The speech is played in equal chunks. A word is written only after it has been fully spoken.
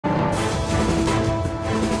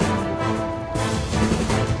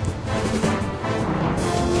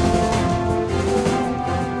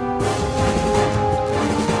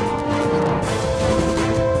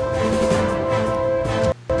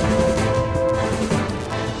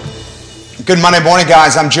Good Monday morning,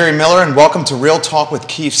 guys. I'm Jerry Miller, and welcome to Real Talk with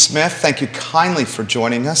Keith Smith. Thank you kindly for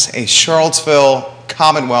joining us. A Charlottesville,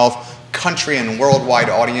 Commonwealth, country, and worldwide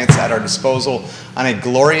audience at our disposal on a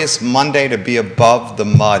glorious Monday to be above the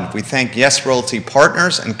mud. We thank Yes Realty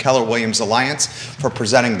Partners and Keller Williams Alliance for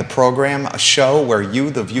presenting the program, a show where you,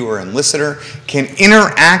 the viewer and listener, can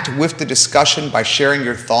interact with the discussion by sharing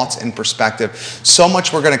your thoughts and perspective. So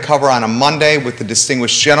much we're going to cover on a Monday with the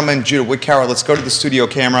distinguished gentleman, Judah Wickower. Let's go to the studio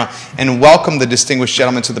camera and welcome the distinguished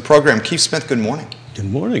gentleman to the program. Keith Smith, good morning.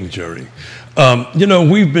 Good morning, Jerry. You know,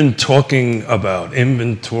 we've been talking about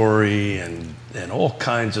inventory and all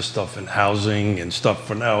kinds of stuff in housing and stuff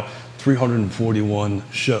for now 341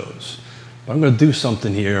 shows. But I'm going to do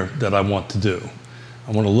something here that I want to do.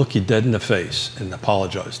 I want to look you dead in the face and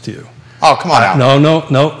apologize to you. Oh, come on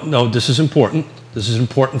out. No, this is important. This is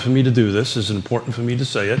important for me to do this. This is important for me to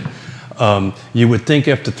say it. You would think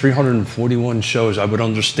after 341 shows, I would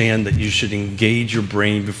understand that you should engage your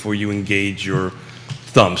brain before you engage your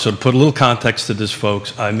thumb. So to put a little context to this,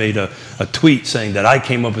 folks, I made a tweet saying that I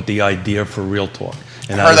came up with the idea for Real Talk.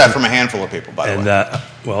 And I heard that from a handful of people, by the way.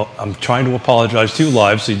 Well, I'm trying to apologize to you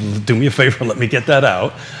live, so do me a favor and let me get that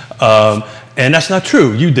out. And that's not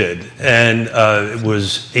true. You did. And it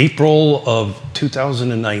was April of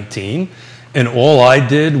 2019, and all I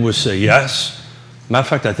did was say yes. Matter of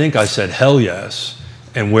fact, I think I said hell yes.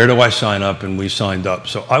 And where do I sign up? And we signed up.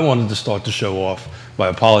 So I wanted to start the show off by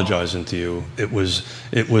apologizing to you. It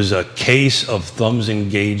was a case of thumbs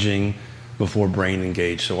engaging before brain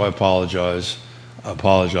engaged. So I apologize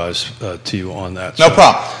to you on that. No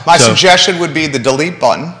problem. My suggestion would be the delete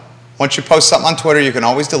button. Once you post something on Twitter, you can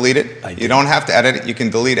always delete it. You don't have to edit it. You can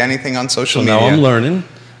delete anything on social media. Now I'm learning.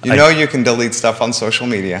 You know you can delete stuff on social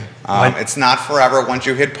media. It's not forever. Once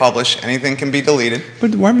you hit publish, anything can be deleted.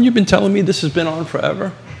 But haven't you been telling me this has been on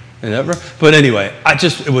forever and ever? But anyway,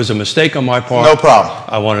 it was a mistake on my part. No problem.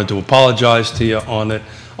 I wanted to apologize to you on it,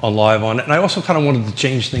 live on it. And I also kind of wanted to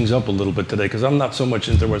change things up a little bit today because I'm not so much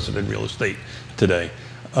interested in real estate today.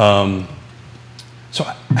 So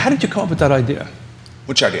how did you come up with that idea?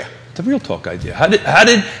 Which idea? The Real Talk idea. How did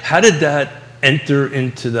that enter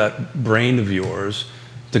into that brain of yours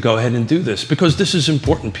to go ahead and do this? Because this is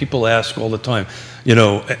important. People ask all the time, you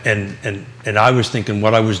know, and I was thinking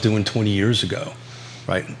what I was doing 20 years ago,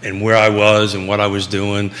 right? And where I was and what I was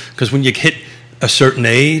doing. Because when you hit a certain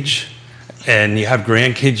age and you have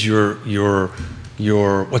grandkids, your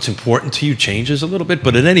what's important to you changes a little bit.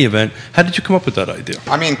 But in any event, how did you come up with that idea?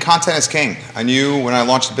 I mean, content is king. I knew when I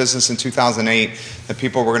launched the business in 2008 that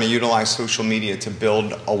people were going to utilize social media to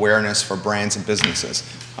build awareness for brands and businesses.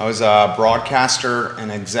 I was a broadcaster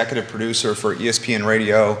and executive producer for ESPN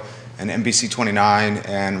Radio and NBC 29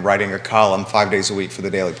 and writing a column 5 days a week for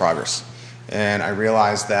the Daily Progress. And I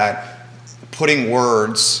realized that putting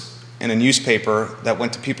words in a newspaper that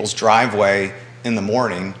went to people's driveway in the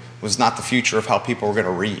morning was not the future of how people were going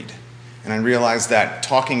to read. And I realized that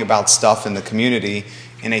talking about stuff in the community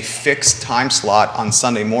in a fixed time slot on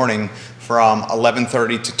Sunday morning from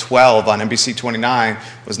 11:30 to 12 on NBC 29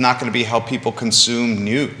 was not going to be how people consume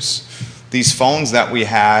news. These phones that we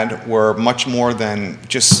had were much more than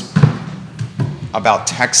just about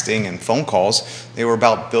texting and phone calls. They were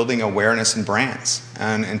about building awareness in brands.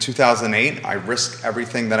 And in 2008, I risked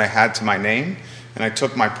everything that I had to my name, and I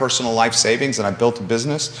took my personal life savings and I built a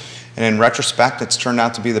business. And in retrospect, it's turned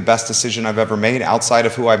out to be the best decision I've ever made outside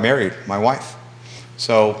of who I married, my wife.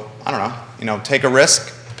 So, I don't know, take a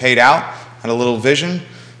risk, paid out, had a little vision,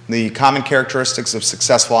 the common characteristics of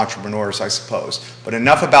successful entrepreneurs, I suppose. But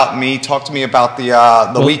enough about me. Talk to me about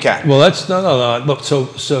the weekend. Well, that's no. Look,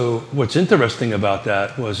 so what's interesting about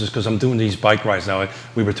that was because I'm doing these bike rides now.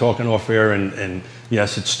 We were talking off air, and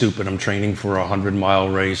yes, it's stupid. I'm training for a 100-mile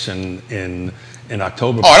race in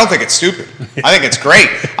October. Oh, I don't think it's stupid. I think it's great.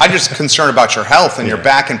 I'm just concerned about your health and your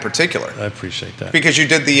back in particular. I appreciate that. Because you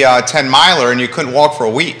did the 10-miler and you couldn't walk for a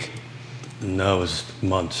week. No, it was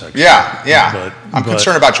months, actually. Yeah. But I'm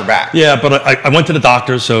concerned about your back. Yeah, but I went to the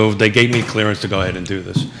doctor, so they gave me clearance to go ahead and do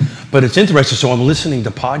this. But it's interesting. So I'm listening to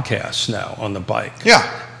podcasts now on the bike. Yeah.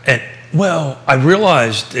 And, well, I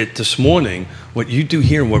realized it this morning. What you do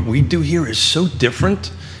here and what we do here is so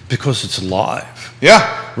different because it's live.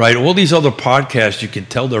 Yeah. Right? All these other podcasts, you can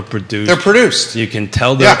tell they're produced. They're produced. You can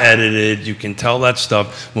tell they're edited. You can tell that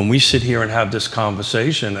stuff. When we sit here and have this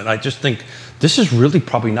conversation, and I just think this is really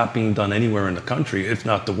probably not being done anywhere in the country, if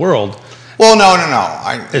not the world. Well, no.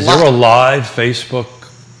 Is there a live Facebook?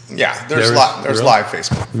 Yeah, there's live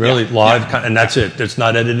Facebook. Really? Live? And that's it? It's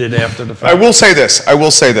not edited after the fact? I will say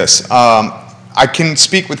this. I can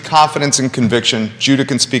speak with confidence and conviction. Judah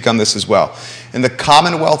can speak on this as well. In the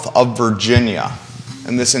Commonwealth of Virginia,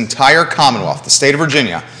 in this entire Commonwealth, the state of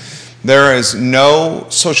Virginia, there is no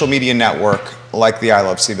social media network like the I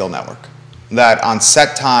Love CVille Network, that on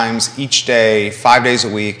set times, each day, 5 days a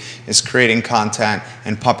week, is creating content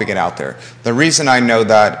and pumping it out there. The reason I know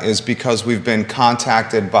that is because we've been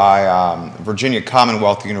contacted by Virginia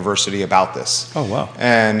Commonwealth University about this. Oh, wow.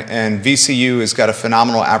 And VCU has got a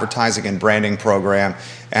phenomenal advertising and branding program,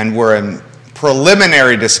 and we're in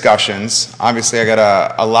preliminary discussions. Obviously, I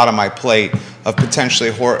got a lot on my plate of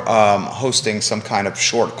potentially hosting some kind of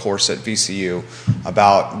short course at VCU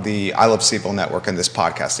about the I Love CVille Network and this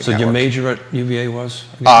podcasting So network. your major at UVA was?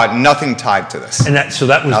 Nothing tied to this. And that, so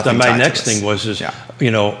that was my next this. thing was, Yeah.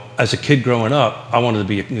 you know, as a kid growing up, I wanted to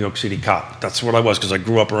be a New York City cop. That's what I was, because I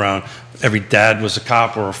grew up around, every dad was a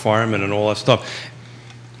cop or a fireman and all that stuff.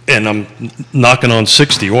 And I'm knocking on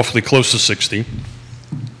 60, awfully close to 60.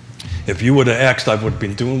 If you would have asked, I would have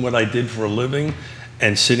been doing what I did for a living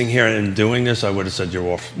and sitting here and doing this, I would have said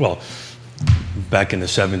you're off. Well, back in the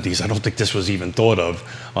 70s, I don't think this was even thought of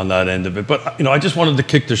on that end of it. But, you know, I just wanted to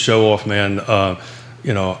kick the show off, man.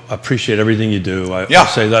 You know, I appreciate everything you do. I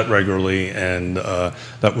say that regularly, and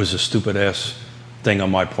that was a stupid-ass thing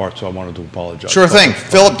on my part, so I wanted to apologize. Sure thing.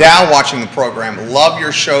 Philip Dow watching the program. Love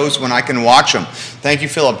your shows when I can watch them. Thank you,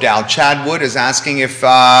 Philip Dow. Chad Wood is asking if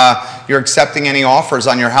you're accepting any offers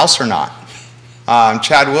on your house or not.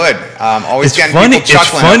 Chad Wood, always getting people chuckling. It's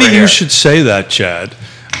funny over you here. should say that, Chad.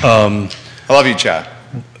 I love you, Chad.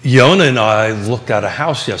 Yonna and I looked at a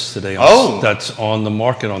house yesterday that's on the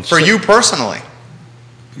market on For you personally?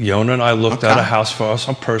 Yonna and I looked at a house for us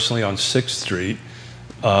personally on 6th Street.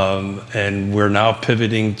 And we're now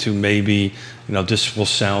pivoting to maybe, you know, this will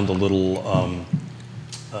sound a little,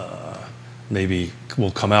 maybe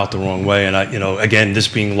will come out the wrong way. And I, you know, again, this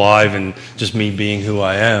being live and just me being who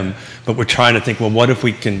I am, but we're trying to think, well, what if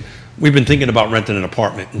we've been thinking about renting an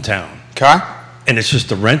apartment in town. Okay. And it's just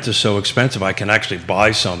the rent is so expensive. I can actually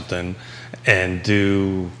buy something and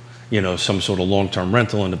do, you know, some sort of long-term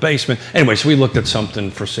rental in the basement. Anyway, so we looked at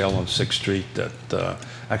something for sale on 6th Street that,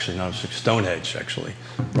 actually not Stonehenge, actually,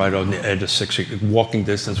 right on the edge of 6th Street, walking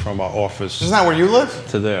distance from our office. Isn't that where you live?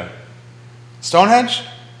 To there. Stonehenge?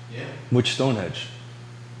 Yeah. Which Stonehenge?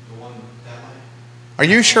 The one that way. Are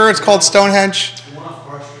you sure it's called Stonehenge? The one off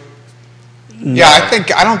Park Street. Yeah,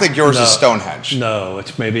 I don't think yours is Stonehenge. No,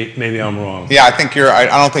 it's maybe I'm wrong. Yeah, I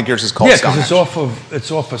don't think yours is called Stonehenge. Yeah, because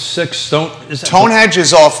it's off of 6th Stone. Stonehenge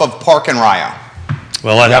is off of Park and Raya.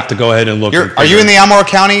 Well, I'd have to go ahead and look. Are you in the Elmore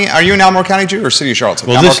County? Are you in Elmore County, Jew, or City of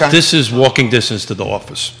Charlottesville? Well, this is walking distance to the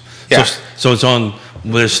office. Yeah. So it's on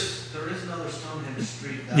this. There is another Stonehenge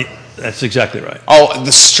Street that way. That's exactly right. Oh,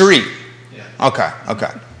 the street. Yeah. Okay.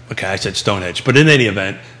 Okay, I said Stonehenge, but in any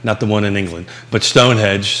event, not the one in England, but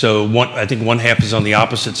Stonehenge. So I think one half is on the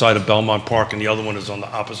opposite side of Belmont Park, and the other one is on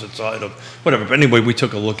the opposite side of whatever. But anyway, we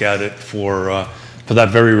took a look at it for that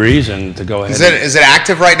very reason, to go ahead. Is it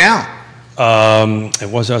active right now? It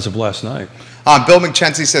was as of last night. Bill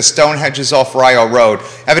McChenzie says Stonehenge is off Rio Road.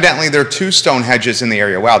 Evidently, there are 2 Stonehenges in the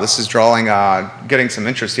area. Wow, this is getting some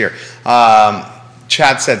interest here.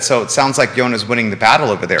 Chad said, so it sounds like Yonna's winning the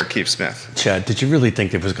battle over there, Keith Smith. Chad, did you really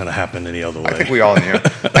think it was going to happen any other way? I think we all knew.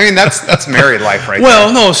 I mean, that's married life right well,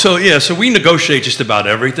 there. no, so we negotiate just about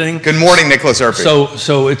everything. Good morning, Nicholas Erpy.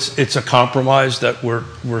 So it's a compromise that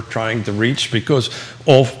we're trying to reach, because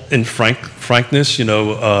all in frankness, you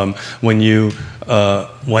know,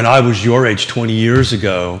 when I was your age 20 years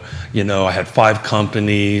ago, you know, I had 5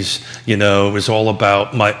 companies, you know, it was all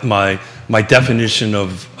about my definition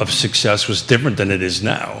of success was different than it is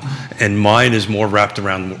now. And mine is more wrapped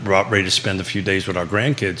around ready to spend a few days with our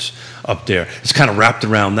grandkids up there. It's kind of wrapped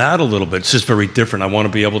around that a little bit. It's just very different. I want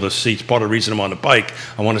to be able to see, it's part of the reason I'm on the bike.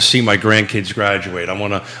 I want to see my grandkids graduate.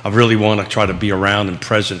 I really want to try to be around and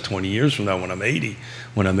present 20 years from now when I'm 80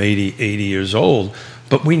 years old.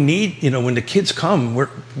 But we need, you know, when the kids come,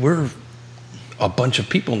 we're a bunch of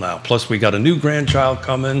people now. Plus, we got a new grandchild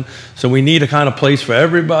coming, so we need a kind of place for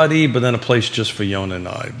everybody, but then a place just for Yonna and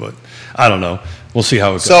I. But I don't know. We'll see how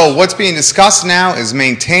it goes. So what's being discussed now is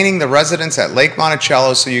maintaining the residence at Lake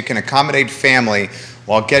Monticello so you can accommodate family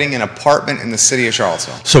while getting an apartment in the city of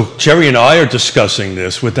Charlottesville. So Jerry and I are discussing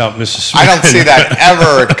this without Mrs. Smith. I don't see that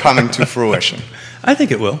ever coming to fruition. I think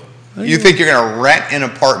it will. You think you're going to rent an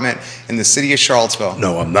apartment in the city of Charlottesville?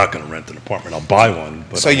 No, I'm not going to rent an apartment. I'll buy one.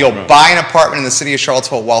 But So you'll buy an apartment in the city of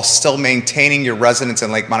Charlottesville while still maintaining your residence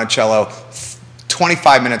in Lake Monticello,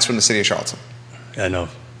 25 minutes from the city of Charlottesville. I know.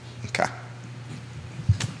 Okay.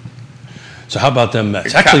 So how about them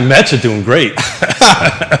Mets? Actually, Mets are doing great.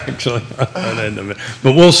 Actually,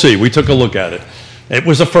 but we'll see. We took a look at it. It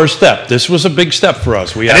was a first step. This was a big step for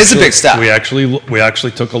us. It is a big step. We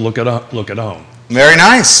actually took a look at a home. Very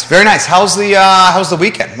nice, very nice. How's the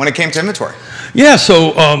weekend when it came to inventory? Yeah,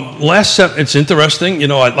 so it's interesting. You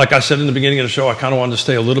know, like I said in the beginning of the show, I kind of wanted to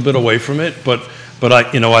stay a little bit away from it, but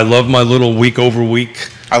I love my little week over week.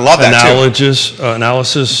 I love that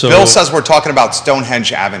analysis. So Bill says we're talking about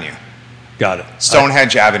Stonehenge Avenue. Got it.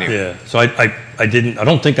 Stonehenge Avenue. Yeah. So I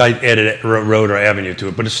don't think I added road or avenue to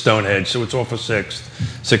it, but it's Stonehenge, so it's off of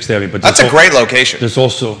 6th Avenue. But that's a great location. There's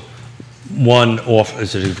also one off.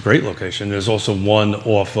 It's a great location. There's also one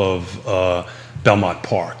off of Belmont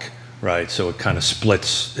Park, right? So it kind of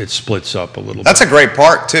splits. It splits up a little. That's bit. a great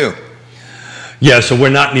park too. Yeah, so we're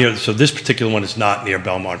not near. So this particular one is not near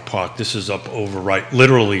Belmont Park. This is up over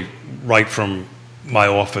literally right from my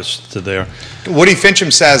office to there. Woody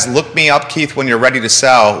Fincham says, "Look me up, Keith, when you're ready to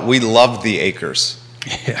sell. We love the acres."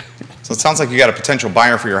 Yeah. So it sounds like you got a potential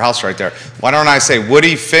buyer for your house right there. Why don't I say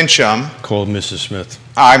Woody Fincham? Called Mrs. Smith.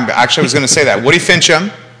 I was going to say that. Woody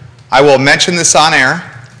Fincham. I will mention this on air.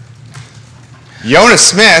 Yonna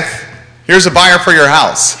Smith, here's a buyer for your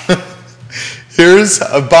house. Here's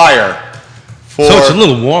a buyer. So it's a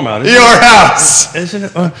little warm out, isn't your house. Isn't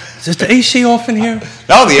it? Is the AC off in here?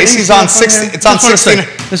 No, the AC's on 60. It's on 69.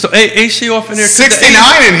 Is the AC off in here?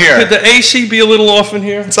 69 in here. Could the AC be a little off in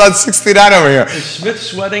here? It's on 69 over here. Is Smith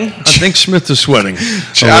sweating? I think Smith is sweating.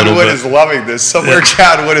 Chad Wood is loving this. Somewhere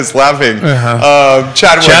Chad Wood is laughing.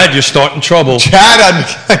 Chad, you're starting trouble.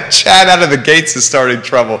 Chad out of the gates is starting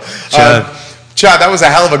trouble. Chad, that was a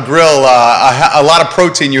hell of a grill. A lot of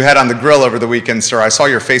protein you had on the grill over the weekend, sir. I saw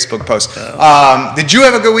your Facebook post. Did you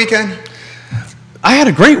have a good weekend? I had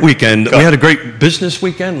a great weekend. We had a great business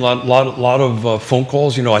weekend. A lot of phone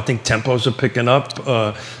calls. You know, I think tempos are picking up.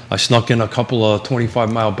 I snuck in a couple of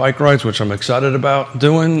 25-mile bike rides, which I'm excited about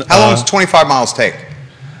doing. How long does 25 miles take?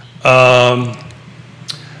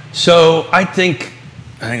 So I think,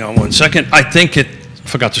 hang on one second. I think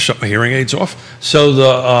forgot to shut my hearing aids off.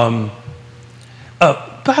 So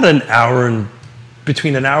about an hour and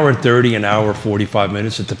between an hour and 30 and an hour 45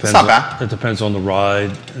 minutes. It depends. It's not bad. It depends on the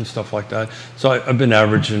ride and stuff like that. So I've been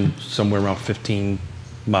averaging somewhere around 15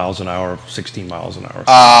 miles an hour, 16 miles an hour.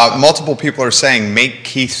 Multiple people are saying make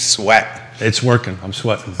Keith sweat. It's working. I'm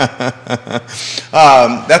sweating. That's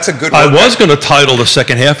a good one. I was going to title the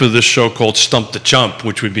second half of this show called Stump the Chump,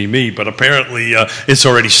 which would be me, but apparently it's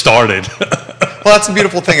already started. Well, that's the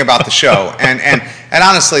beautiful thing about the show. And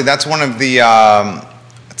honestly, that's one of the,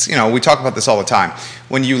 we talk about this all the time.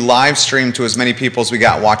 When you live stream to as many people as we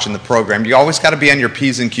got watching the program, you always got to be on your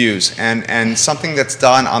P's and Q's. And something that's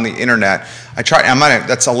done on the internet,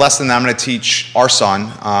 that's a lesson that I'm going to teach our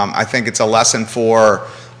son. I think it's a lesson for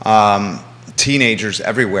teenagers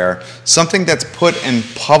everywhere. Something that's put and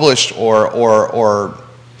published or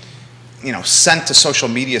sent to social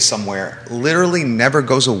media somewhere literally never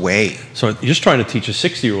goes away. So you're just trying to teach a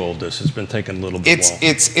 60-year-old this. It's been taking a little bit while.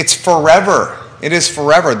 It's forever. It is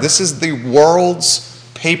forever. This is the world's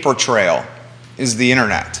paper trail, is the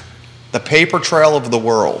internet. The paper trail of the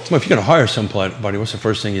world. Well, if you're going to hire somebody, what's the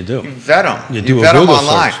first thing you do? You vet them. You vet them Google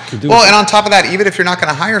online. search. Well, and on top of that, even if you're not going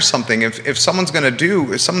to hire something, if someone's going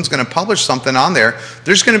to publish something on there,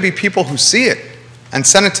 there's going to be people who see it and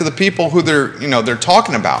send it to the people who they're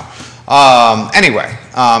talking about. Anyway,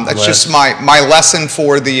 that's just my lesson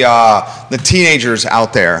for the teenagers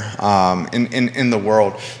out there in the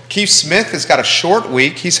world. Keith Smith has got a short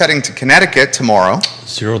week. He's heading to Connecticut tomorrow.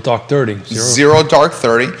 0 dark 30. Zero dark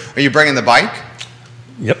 30. Are you bringing the bike?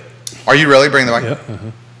 Yep. Are you really bringing the bike?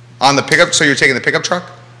 Yep. On the pickup? So you're taking the pickup truck?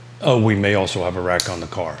 Oh, we may also have a rack on the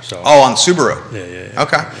car. So. Oh, on Subaru. Yeah.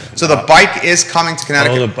 Okay. So the bike is coming to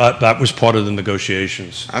Connecticut. Oh, that was part of the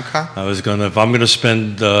negotiations. Okay. If I'm gonna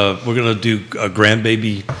spend, we're gonna do a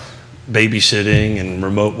grandbaby babysitting and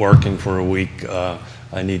remote working for a week.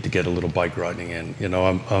 I need to get a little bike riding in.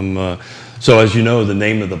 So as you know, the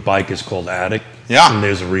name of the bike is called Addict. Yeah. And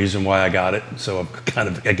there's a reason why I got it. So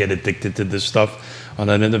I get addicted to this stuff on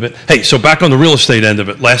that end of it. Hey, so back on the real estate end of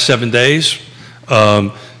it, last 7 days.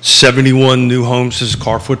 71 new homes. This is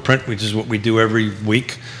car footprint, which is what we do every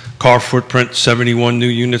week. Car footprint, 71 new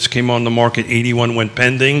units came on the market, 81 went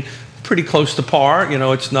pending. Pretty close to par.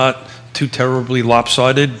 It's not too terribly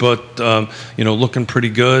lopsided, but looking pretty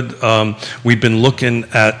good. We've been looking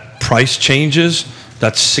at price changes.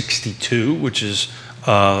 That's 62, which is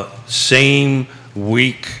same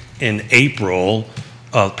week in April.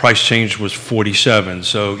 Price change was 47,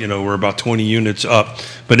 so we're about 20 units up.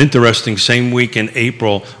 But interesting, same week in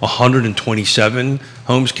April, 127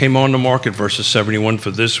 homes came on the market versus 71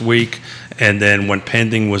 for this week, and then when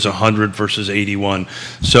pending was 100 versus 81.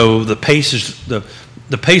 So the pace is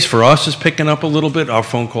The pace for us is picking up a little bit. Our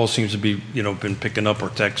phone calls seems to be, been picking up, or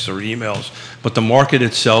texts or emails. But the market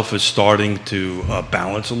itself is starting to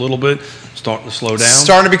balance a little bit, starting to slow down.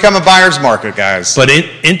 Starting to become a buyer's market, guys. But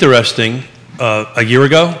interesting, a year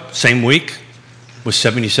ago, same week, was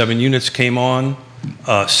 77 units came on,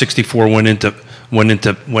 64 went into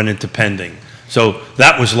pending. So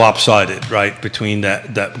that was lopsided, right, between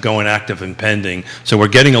that going active and pending. So we're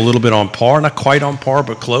getting a little bit on par, not quite on par,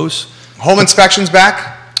 but close. Home inspections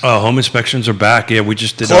back? Home inspections are back. Yeah, we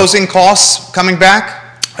just did. Closing costs coming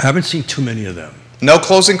back? I haven't seen too many of them. No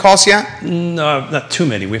closing costs yet? No, not too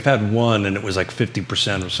many. We've had one, and it was like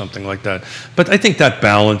 50% or something like that. But I think that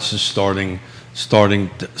balance is starting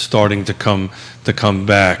to come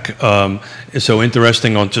back. So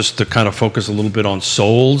interesting on just to kind of focus a little bit on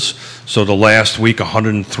solds. So the last week,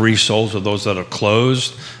 103 solds of those that are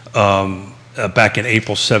closed. Back in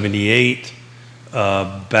April, 78.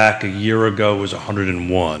 Back a year ago was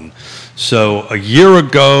 101. So a year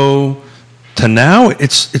ago to now,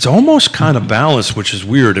 it's almost kind of balanced, which is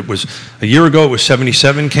weird. It was a year ago, it was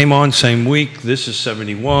 77 came on same week. This is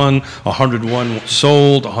 71, 101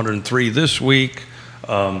 sold, 103 this week.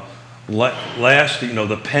 Last,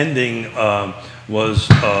 the pending was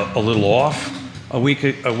a little off a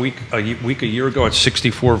year ago at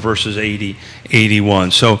 64 versus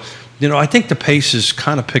 81. So, I think the pace is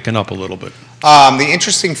kind of picking up a little bit. The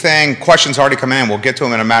interesting thing, questions already come in. We'll get to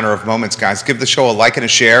them in a matter of moments, guys. Give the show a like and a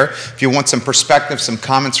share. If you want some perspective, some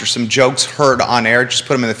comments, or some jokes heard on air, just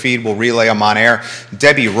put them in the feed. We'll relay them on air.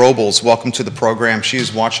 Debbie Robles, welcome to the program. She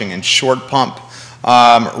is watching in Short Pump.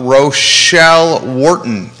 Rochelle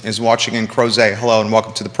Wharton is watching in Crozet. Hello and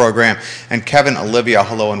welcome to the program. And Kevin Olivia,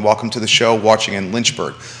 hello and welcome to the show, watching in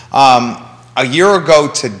Lynchburg. A year ago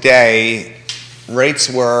today,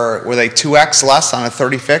 rates were they 2x less on a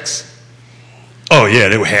 30 fix? Oh yeah,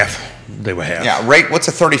 they were half. Yeah, what's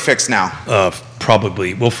a 30 fix now?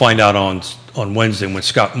 Probably. We'll find out on Wednesday when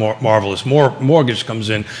Scott Marvelous Mortgage comes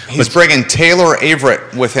in. He's bringing Taylor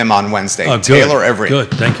Everett with him on Wednesday. Taylor Everett.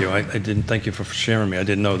 Good, thank you. I didn't thank you for sharing me. I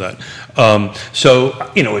didn't know that.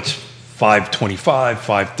 So it's 525,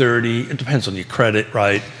 530. It depends on your credit,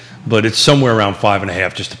 right? But it's somewhere around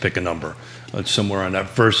 5.5, just to pick a number. It's somewhere on that.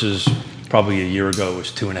 Versus probably a year ago it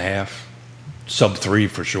was 2.5. Sub 3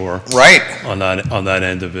 for sure. Right. On that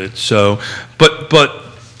end of it. So, but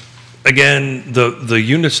again, the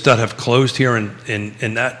units that have closed here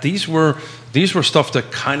in that these were stuff that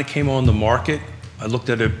kind of came on the market. I looked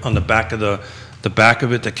at it on the back of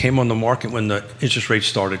it that came on the market when the interest rates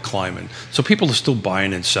started climbing. So people are still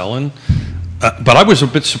buying and selling. But I was a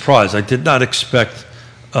bit surprised. I did not expect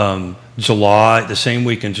July, the same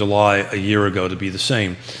week in July a year ago, to be the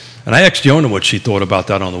same. And I asked Yonna what she thought about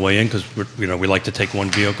that on the way in, because we like to take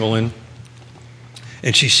one vehicle in,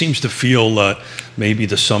 and she seems to feel that maybe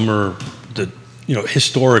the summer,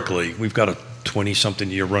 historically we've got a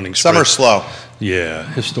 20-something year running sprint. Summer slow. Yeah,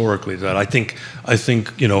 historically that I think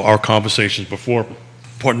our conversations before.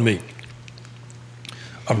 Pardon me.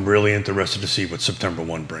 I'm really interested to see what September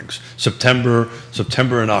 1 brings. September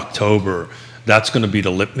and October. That's going to be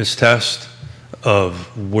the litmus test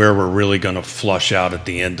of where we're really going to flush out at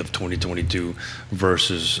the end of 2022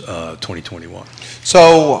 versus 2021.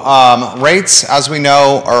 So rates, as we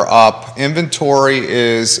know, are up. Inventory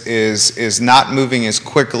is not moving as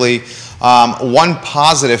quickly. One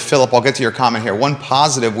positive, Philip, I'll get to your comment here. One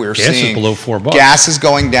positive we're seeing. Gas is below $4. Gas is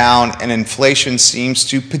going down, and inflation seems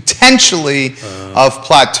to potentially have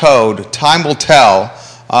plateaued. Time will tell.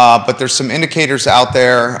 But there's some indicators out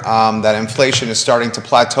there that inflation is starting to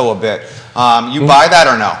plateau a bit. You buy that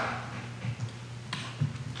or no?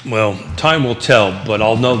 Well, time will tell, but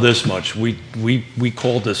I'll know this much. We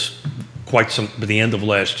called this by the end of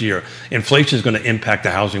last year. Inflation is going to impact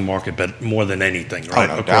the housing market, but more than anything, right?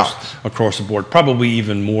 Oh, no doubt. Across the board, probably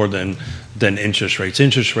even more than interest rates.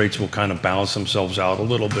 Interest rates will kind of balance themselves out a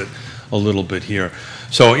little bit here.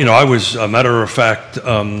 So, I was, a matter of fact,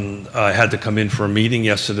 I had to come in for a meeting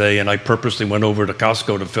yesterday, and I purposely went over to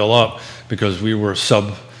Costco to fill up because we were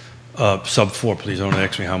sub 4. Please don't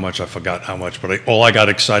ask me how much. I forgot how much, but all I got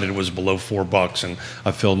excited was below $4, and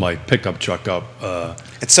I filled my pickup truck up.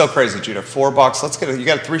 It's so crazy, Judah. $4. Let's get you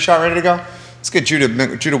got a 3-shot ready to go? Let's get Judah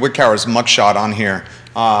Wickower's mugshot on here,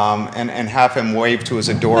 and have him wave to his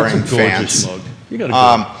adoring fans. Mug. You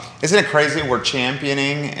got Isn't it crazy we're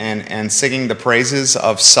championing and singing the praises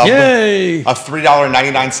of Yay! of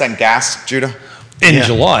 $3.99 gas, Judah? In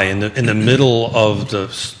July, in the middle of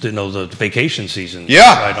the vacation season,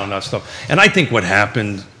 yeah, right, on that stuff. And I think what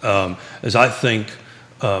happened is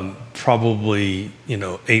probably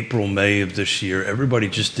April, May of this year, everybody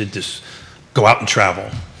just did this, go out and travel.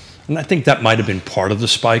 And I think that might have been part of the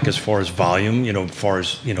spike as far as volume, as far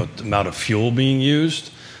as, the amount of fuel being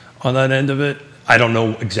used on that end of it. I don't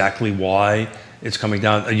know exactly why it's coming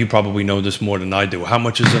down. You probably know this more than I do. How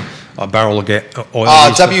much is a barrel of oil?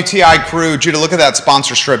 WTI crude, Judah, look at that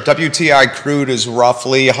sponsor strip. WTI crude is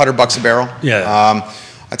roughly $100 a barrel. Yeah.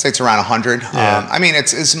 I'd say it's around 100. Yeah. I mean,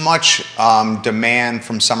 it's as much demand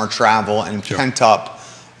from summer travel and Sure. pent up,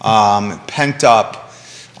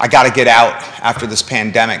 I got to get out after this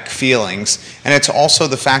pandemic feelings. And it's also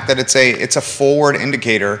the fact that it's a forward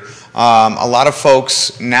indicator. A lot of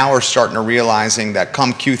folks now are starting to realizing that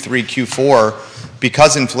come Q3, Q4,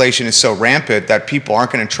 because inflation is so rampant, that people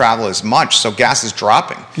aren't going to travel as much, so gas is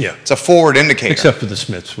dropping. Yeah. It's a forward indicator. Except for the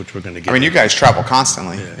Smiths, which we're going to get. I mean, you guys travel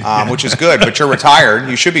constantly, Yeah. which is good, but you're retired.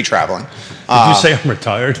 You should be traveling. Did you say I'm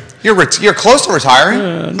retired? You're close to retiring.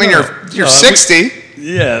 I mean, you're 60.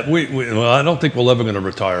 Yeah, well, I don't think we're ever going to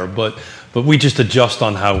retire, but we just adjust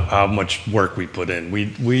on how much work we put in.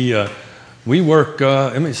 We work.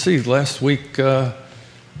 Let me see. Last week, it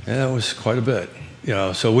was quite a bit.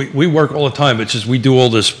 So we work all the time. It's just we do all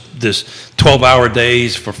this 12-hour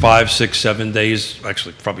days for 5, 6, 7 days.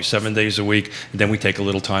 Actually, probably 7 days a week. And then we take a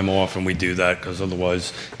little time off, and we do that because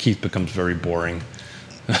otherwise Keith becomes very boring.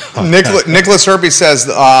 Nicholas Herbie says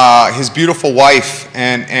his beautiful wife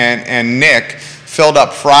and Nick filled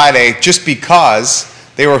up Friday just because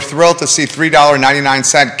they were thrilled to see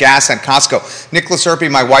 $3.99 gas at Costco. Nicholas Herbie,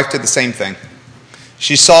 my wife, did the same thing.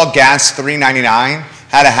 She saw gas $3.99,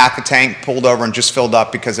 had a half a tank, pulled over and just filled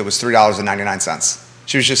up because it was $3.99.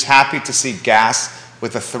 She was just happy to see gas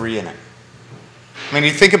with a 3 in it. I mean,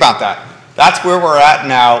 you think about that. That's where we're at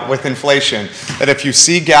now with inflation, that if you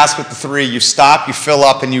see gas with the 3, you stop, you fill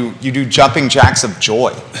up, and you do jumping jacks of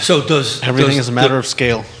joy. So everything is a matter of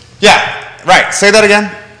scale. Yeah, right. Say that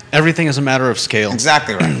again. Everything is a matter of scale.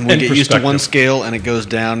 Exactly right. We get used to one scale and it goes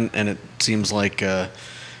down, and it seems like a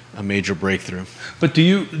major breakthrough. But do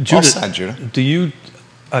you, Judah, Well said, Judah.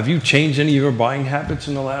 have you changed any of your buying habits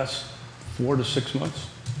in the last 4 to 6 months?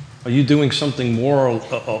 Are you doing something more or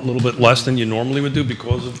a little bit less than you normally would do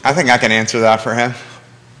because of? I think I can answer that for him.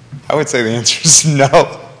 I would say the answer is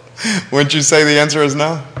no. Wouldn't you say the answer is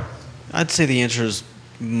no? I'd say the answer is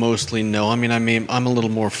mostly no. I mean, I'm a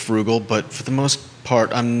little more frugal, but for the most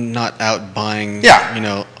part, I'm not out buying,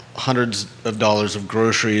 hundreds of dollars of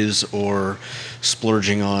groceries or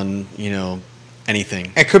splurging on,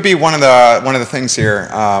 anything. It could be one of the things here.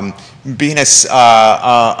 Being a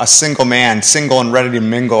single man, single and ready to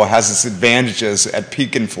mingle, has its advantages at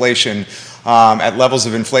peak inflation, at levels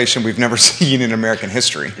of inflation we've never seen in American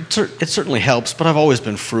history. It certainly helps, but I've always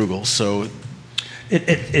been frugal, so.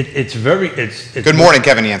 It's Good morning,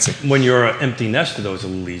 Kevin Yancey. When you're an empty nester, though, it's a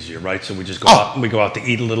little easier, right? So we just go out. We go out to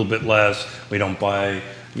eat a little bit less. We don't buy.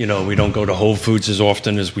 We don't go to Whole Foods as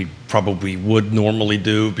often as we probably would normally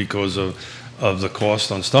do because of the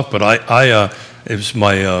cost on stuff. But it was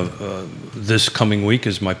my this coming week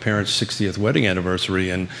is my parents' 60th wedding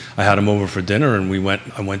anniversary, and I had them over for dinner, and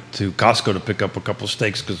I went to Costco to pick up a couple of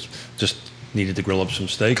steaks because just needed to grill up some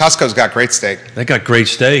steak. Costco's got great steak. They got great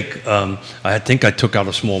steak. I think I took out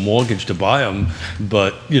a small mortgage to buy them,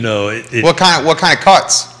 but What kind of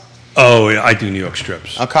cuts? Oh, yeah, I do New York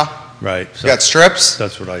strips. Okay. Right. So You got strips?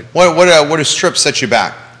 that's what I. What do strips set you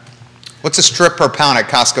back? What's a strip per pound at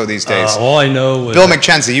Costco these days? All I know was Bill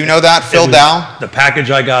McKenzie, you know that? Phil Dow? The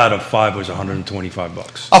package I got of 5 was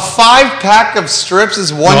 $125. A 5-pack of strips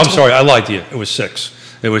is No, I'm sorry, I lied to you. It was 6.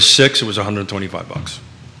 It was $125.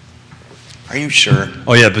 Are you sure?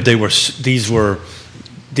 Oh yeah, but these were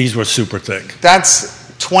super thick.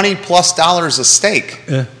 That's $20+ a steak.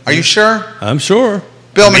 Yeah. Are you sure? I'm sure.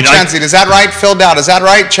 Bill McKenzie, is that right? Phil Dowd, is that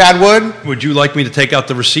right? Chad Wood? Would you like me to take out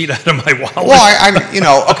the receipt out of my wallet?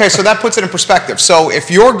 Well, okay, so that puts it in perspective. So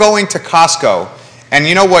if you're going to Costco, and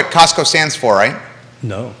you know what Costco stands for, right?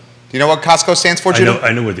 No. Do you know what Costco stands for, Judah?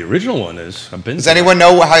 I know what the original one is. Does anyone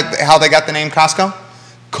know how they got the name Costco?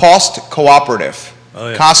 Cost Cooperative. Oh,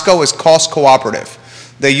 yeah. Costco is cost cooperative.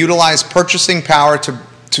 They utilize purchasing power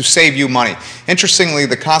to save you money. Interestingly,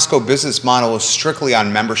 the Costco business model is strictly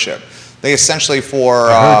on membership. They essentially, for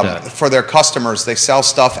their customers, they sell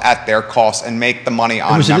stuff at their cost and make the money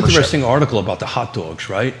on membership. It was an interesting article about the hot dogs,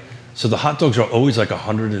 right? So the hot dogs are always like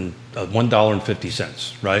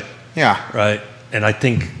 $1.50, right? Yeah. Right? And I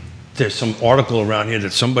think there's some article around here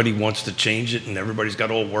that somebody wants to change it and everybody's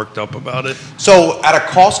got all worked up about it. So at a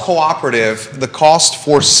cost cooperative, the cost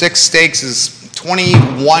for 6 steaks is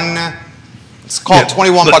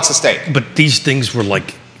 $21 a steak. But these things were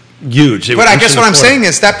like huge. But I guess what I'm saying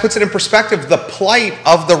is that puts it in perspective, the plight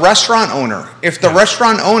of the restaurant owner. If the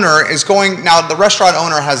restaurant owner is going, now the restaurant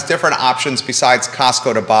owner has different options besides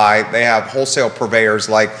Costco to buy. They have wholesale purveyors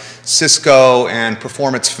like Cisco and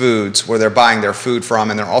Performance Foods where they're buying their food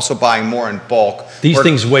from, and they're also buying more in bulk. These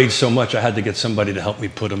things weighed so much, I had to get somebody to help me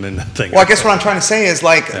put them in the thing. Well, I guess what I'm trying to say is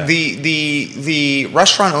like the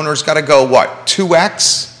restaurant owner's got to go, what,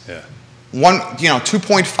 2x? Yeah.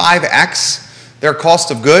 2.5x their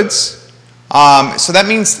cost of goods. So that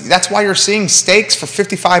means that's why you're seeing steaks for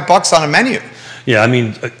 $55 on a menu. Yeah, I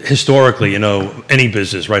mean, historically, any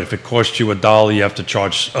business, right? If it costs you $1, you have to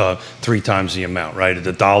charge 3 times the amount, right?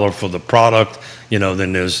 $1 for the product,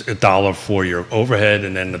 then there's $1 for your overhead,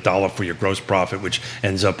 and then $1 for your gross profit, which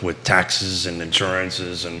ends up with taxes and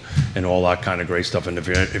insurances and all that kind of great stuff. And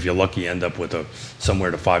if you're lucky, you end up with somewhere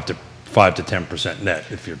to 5 to 10% net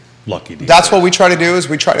if you're lucky. That's what we try to do, is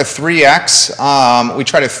we try to 3x. We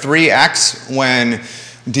try to 3x when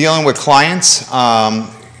dealing with clients.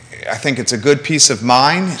 I think it's a good peace of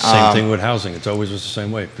mind. Same thing with housing. It's always was the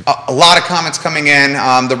same way. A lot of comments coming in.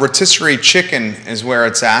 The rotisserie chicken is where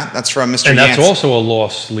it's at. That's from Mr. And that's Yancey. also a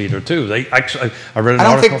loss leader too. I read an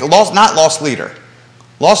article. Not loss leader.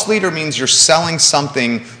 Loss leader means you're selling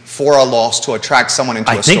something for a loss to attract someone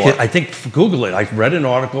into a store. I think, Google it. I read an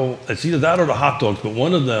article. It's either that or the hot dogs, but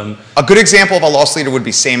one of them. A good example of a loss leader would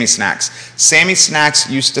be Sammy Snacks. Sammy Snacks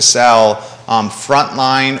used to sell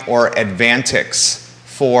Frontline or Advantix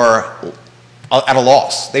at a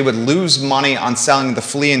loss. They would lose money on selling the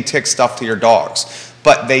flea and tick stuff to your dogs.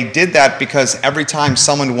 But they did that because every time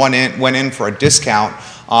someone went in for a discount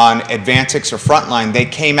on Advantix or Frontline, they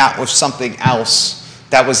came out with something else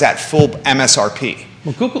that was at full MSRP.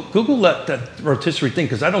 Well, Google that rotisserie thing,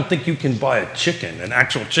 because I don't think you can buy a chicken, an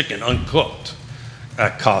actual chicken uncooked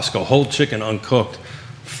at Costco, whole chicken uncooked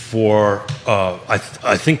for,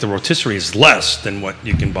 I think the rotisserie is less than what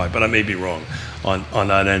you can buy, but I may be wrong on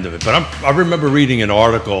that end of it. But I remember reading an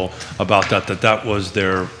article about that was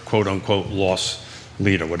their quote unquote loss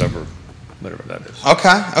leader, whatever that is.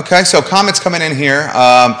 Okay. So comments coming in here.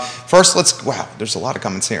 First, wow, there's a lot of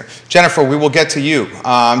comments here. Jennifer, we will get to you.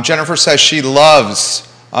 Jennifer says she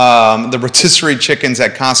loves the rotisserie chickens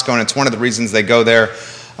at Costco, and it's one of the reasons they go there.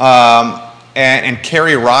 And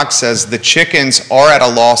Carrie Rock says the chickens are at a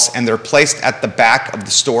loss, and they're placed at the back of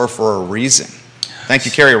the store for a reason. Thank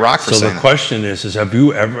you, Carrie Rock, for saying that. So the question is have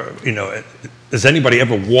you ever, has anybody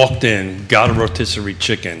ever walked in, got a rotisserie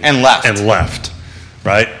chicken, and left?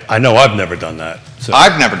 Right? I know I've never done that. So.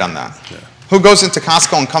 I've never done that. Yeah. Who goes into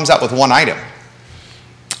Costco and comes out with one item?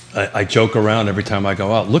 I joke around every time I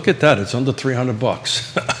go out. Look at that. It's under $300.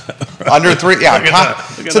 Right? Under $300, yeah.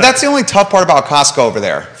 Look at that. That's the only tough part about Costco over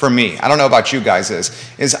there for me. I don't know about you guys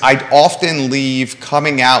is I'd often leave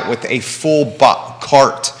coming out with a full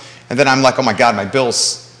cart, and then I'm like, oh my God, my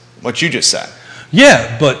bill's what you just said.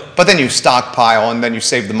 Yeah, but then you stockpile, and then you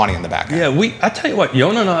save the money in the back end. Yeah, I tell you what,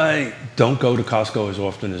 Yonna and I don't go to Costco as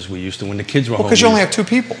often as we used to when the kids were home. Because you only have 2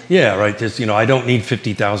 people. Yeah, right. I don't need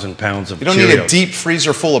 50,000 pounds of You don't Cheerios. need a deep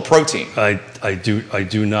freezer full of protein. I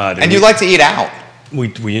do not. And you like to eat out.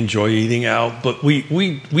 We enjoy eating out, but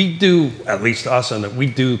we do, at least us, and we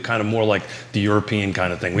do kind of more like the European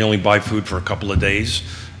kind of thing. We only buy food for a couple of days.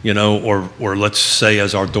 Or let's say,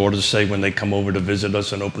 as our daughters say when they come over to visit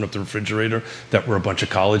us and open up the refrigerator, that we're a bunch of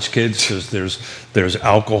college kids, because there's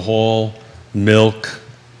alcohol, milk,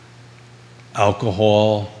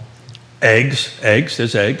 eggs,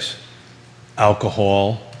 there's eggs,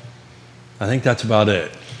 alcohol. I think that's about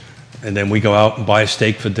it. And then we go out and buy a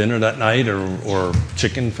steak for dinner that night, or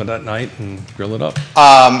chicken for that night, and grill it up.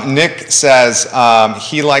 Nick says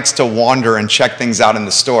he likes to wander and check things out in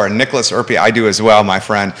the store. Nicholas Erpy, I do as well, my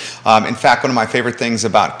friend. In fact, one of my favorite things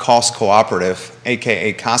about Cost Cooperative,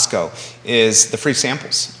 aka Costco, is the free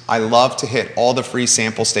samples. I love to hit all the free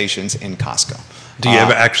sample stations in Costco. Do you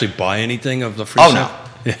ever actually buy anything of the free sample?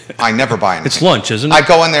 No. I never buy anything. It's lunch, isn't it? I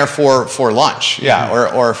go in there for lunch, yeah,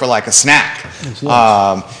 or for like a snack. It's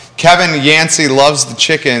lunch. Kevin Yancey loves the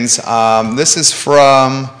chickens. This is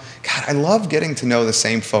from, God, I love getting to know the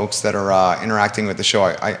same folks that are interacting with the show.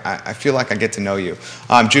 I feel like I get to know you.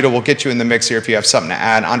 Judah, we'll get you in the mix here if you have something to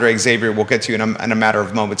add. Andre Xavier, we'll get to you in a matter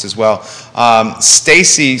of moments as well.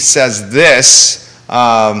 Stacy says this,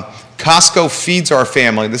 Costco feeds our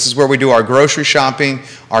family. This is where we do our grocery shopping,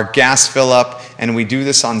 our gas fill up, and we do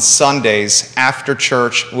this on Sundays after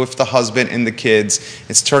church with the husband and the kids.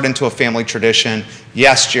 It's turned into a family tradition.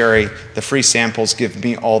 Yes, Jerry, the free samples give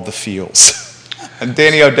me all the feels. And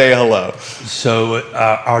Danny O'Day, hello. So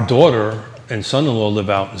our daughter and son-in-law live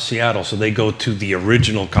out in Seattle, so they go to the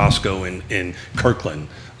original Costco in Kirkland,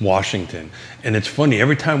 Washington. And it's funny,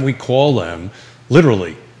 every time we call them,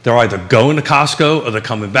 literally, they're either going to Costco or they're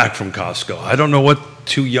coming back from Costco. I don't know what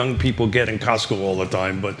two young people get in Costco all the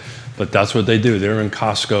time, but that's what they do. They're in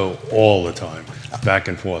Costco all the time, back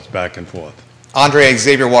and forth, back and forth. Andre,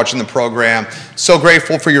 Xavier watching the program. So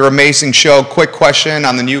grateful for your amazing show. Quick question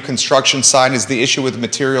on the new construction side. Is the issue with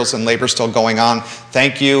materials and labor still going on?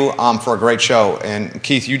 Thank you for a great show. And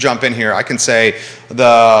Keith, you jump in here. I can say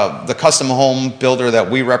the custom home builder that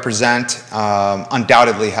we represent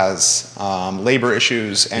undoubtedly has labor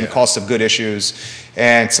issues and cost of good issues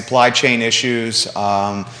and supply chain issues.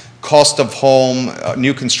 Cost of home,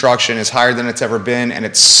 new construction is higher than it's ever been, and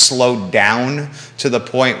it's slowed down to the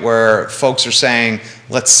point where folks are saying,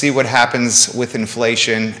 let's see what happens with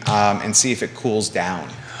inflation and see if it cools down.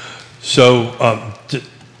 So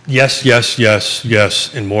yes, yes, yes,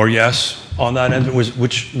 yes, and more yes on that end.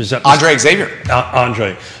 Which is that? Andre Xavier.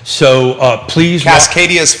 Andre. So please.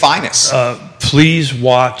 Cascadia's finest. Please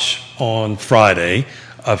watch on Friday.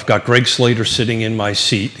 I've got Greg Slater sitting in my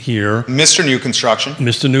seat here. Mr. New Construction.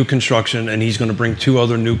 Mr. New Construction, and he's going to bring two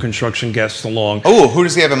other new construction guests along. Oh, who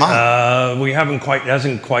does he have in mind? We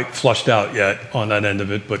hasn't quite flushed out yet on that end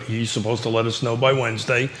of it, but he's supposed to let us know by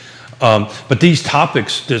Wednesday. But these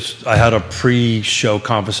topics, I had a pre-show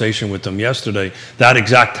conversation with them yesterday. That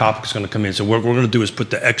exact topic is going to come in. So what we're going to do is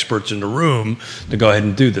put the experts in the room to go ahead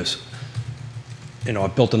and do this. You know,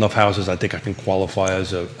 I've built enough houses, I think I can qualify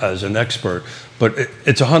as an expert. But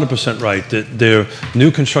it's 100% right. Their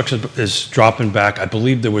new construction is dropping back. I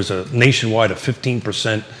believe there was a nationwide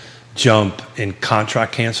 15% jump in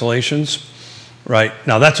contract cancellations, right?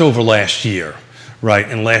 Now, that's over last year, right?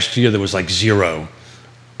 And last year, there was like 0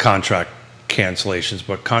 contract cancellations.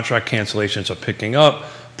 But contract cancellations are picking up.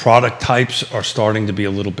 Product types are starting to be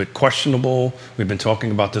a little bit questionable. We've been talking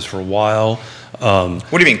about this for a while. What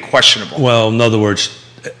do you mean questionable? Well, in other words,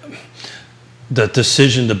 the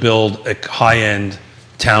decision to build a high-end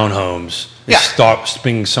townhomes starts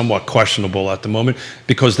being somewhat questionable at the moment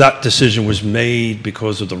because that decision was made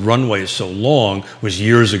because of the runway is so long, was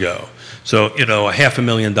years ago. So, you know, a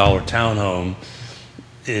 $500,000 townhome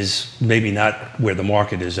is maybe not where the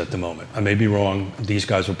market is at the moment. I may be wrong. These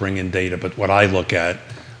guys will bring in data, but what I look at,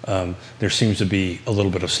 there seems to be a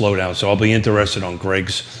little bit of slowdown. So I'll be interested on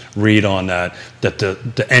Greg's read on that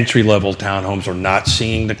the entry-level townhomes are not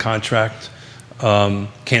seeing the contract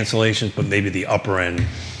cancellations, but maybe the upper-end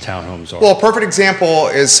townhomes are. Well, a perfect example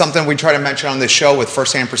is something we try to mention on this show with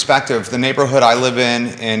firsthand perspective. The neighborhood I live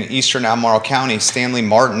in eastern Albemarle County, Stanley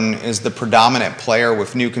Martin is the predominant player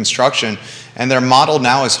with new construction, and their model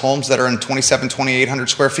now is homes that are in 2,800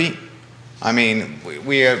 square feet. I mean,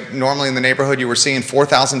 we have, normally in the neighborhood you were seeing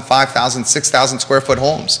 4,000, 5,000, 6,000 square foot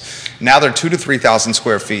homes. Now they're 2,000 to 3,000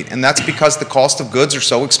 square feet, and that's because the cost of goods are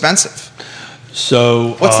so expensive.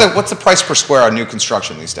 So what's the price per square on new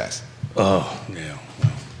construction these days? Oh, yeah.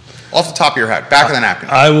 Off the top of your head, back of the napkin.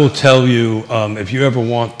 I will tell you, if you ever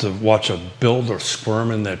want to watch a builder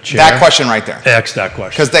squirm in their chair. That question right there. Ask that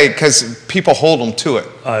question. Because people hold them to it.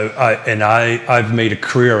 I've made a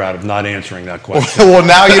career out of not answering that question. Well,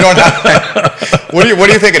 now you don't have. What do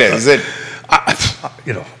you think it is? Is it?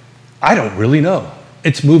 I don't really know.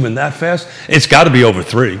 It's moving that fast. It's got to be over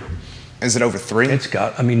 3. Is it over 3? It's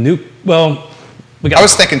got. I mean, I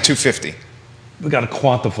was thinking 250. We got to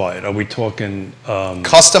quantify it. Are we talking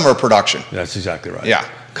custom or production? That's exactly right. Yeah,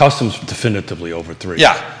 custom's definitively over 3.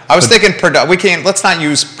 Yeah, I was thinking we can't. Let's not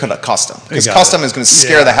use custom because custom is going to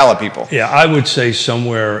scare the hell out of people. Yeah, I would say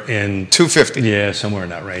somewhere in 250. Yeah, somewhere in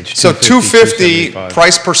that range. So 250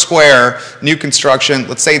 price per square, new construction.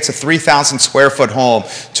 Let's say it's a 3,000 square foot home.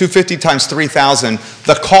 250 times 3,000.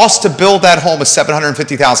 The cost to build that home is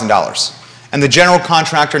 $750,000. And the general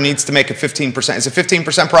contractor needs to make a 15%. Is it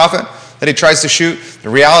 15% profit that he tries to shoot? The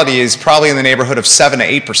reality is probably in the neighborhood of 7 to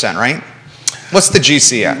 8%, right? What's the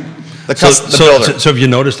GC at? The builder. So have you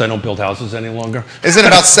noticed I don't build houses any longer? Isn't it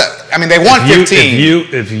about? I mean, they want 15.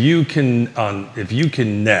 If you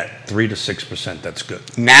can net 3 to 6%, that's good.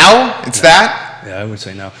 Now it's that. Yeah, I would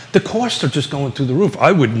say now. The costs are just going through the roof.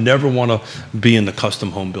 I would never want to be in the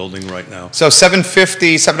custom home building right now. So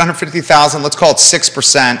 750,000. Let's call it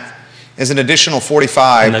 6%. Is an additional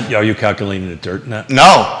 45. And then, are you calculating the dirt net?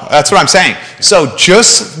 No, that's what I'm saying. So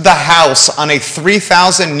just the house on a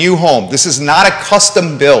 3,000 new home. This is not a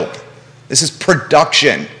custom build. This is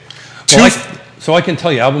production. Well, so I can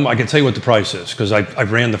tell you, I can tell you what the price is because I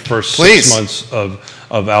ran the first 6 months of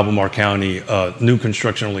Albemarle County new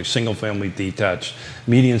construction, only single family detached.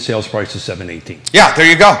 Median sales price is $718. Yeah, there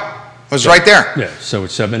you go. It was right there. Yeah, so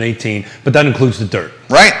it's $718, but that includes the dirt.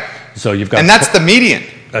 Right. So you've got. And that's the median.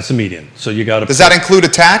 That's the median. So you got to. Does that include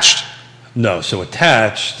attached? No, so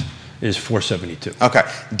attached is 472. Okay.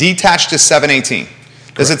 Detached is 718.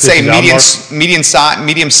 Does Correct. it say This is medium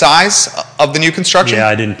size of the new construction? Yeah,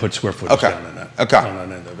 I didn't put square footage Okay. down on that. Okay. On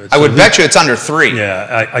that end of it. I So would bet you it's under 3.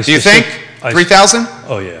 Yeah, I Do you think? 3,000?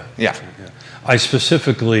 Oh, yeah. Yeah. I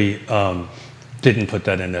specifically didn't put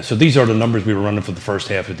that in there. So these are the numbers we were running for the first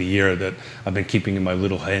half of the year that I've been keeping in my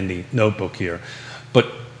little handy notebook here. But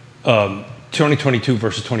 2022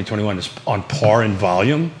 versus 2021 is on par in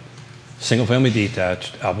volume. Single family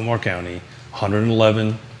detached, Albemarle County,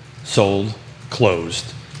 111 sold,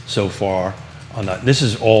 closed so far on that. This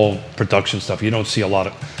is all production stuff. You don't see a lot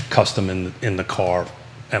of custom in the car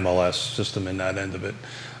MLS system in that end of it.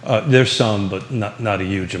 There's some, but not a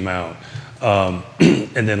huge amount.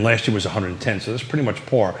 And then last year was 110, so that's pretty much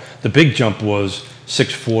par. The big jump was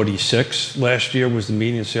 646 last year was the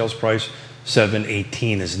median sales price,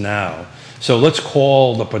 718 is now. So let's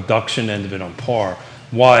call the production end of it on par.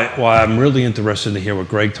 Why I'm really interested to hear what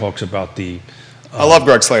Greg talks about I love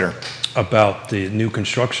Greg Slater. About the new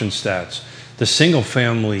construction stats. The single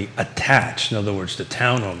family attached, in other words, the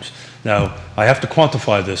townhomes. Now, I have to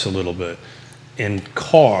quantify this a little bit. In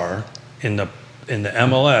CAR, in the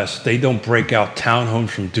MLS, they don't break out townhomes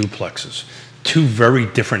from duplexes. Two very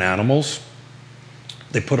different animals.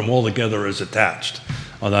 They put them all together as attached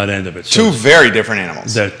on that end of it. So two very different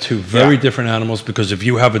animals. They're two very different animals, because if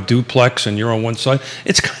you have a duplex and you're on one side,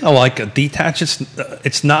 it's kind of like a detached.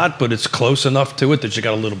 It's not, but it's close enough to it that you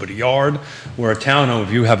got a little bit of yard. Where a townhome,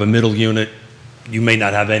 if you have a middle unit, you may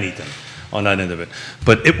not have anything on that end of it.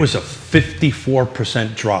 But it was a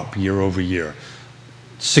 54% drop year over year.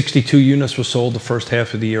 62 units were sold the first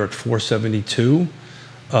half of the year at 472.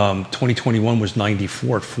 2021 was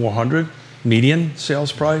 94 at 400 median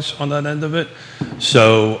sales price on that end of it.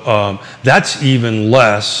 So that's even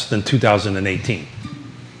less than 2018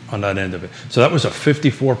 on that end of it. So that was a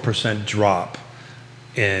 54% drop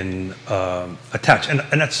in attached. And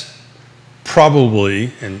that's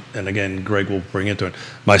probably, and again, Greg will bring into it,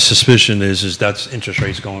 my suspicion is that's interest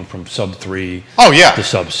rates going from sub 3 to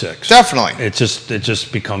sub 6. Definitely. It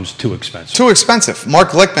just becomes too expensive. Too expensive. Mark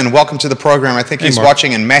Lichtman, welcome to the program. I think he's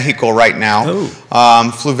watching in Mexico right now.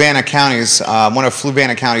 Fluvanna County's, one of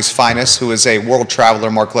Fluvanna County's finest, who is a world traveler,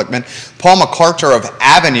 Mark Lichtman. Paul McCarter of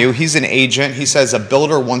Avenue, he's an agent. He says, a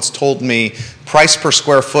builder once told me price per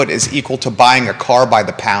square foot is equal to buying a car by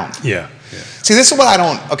the pound. Yeah. See, this is what I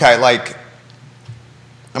don't, like,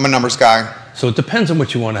 I'm a numbers guy. So it depends on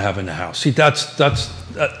what you want to have in the house. See, that's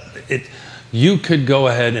it. You could go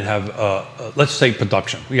ahead and have, let's say,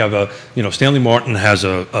 production. We have Stanley Martin has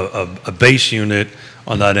a base unit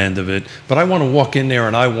on that end of it, but I want to walk in there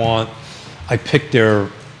and I pick their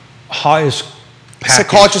highest package.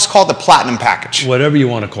 So just call it the platinum package. Whatever you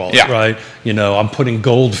want to call it, right? I'm putting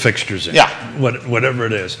gold fixtures in. Yeah. Whatever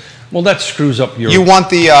it is. Well, that screws up your... You want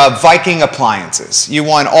the Viking appliances. You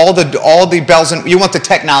want all the bells and... You want the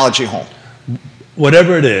technology home.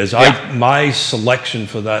 Whatever it is, my selection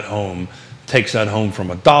for that home takes that home from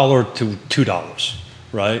 $1 to $2,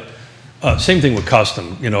 right? Same thing with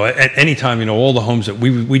custom. At any time, all the homes that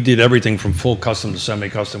we did everything from full custom to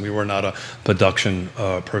semi-custom. We were not a production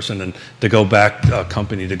person. And to go back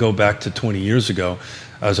to 20 years ago,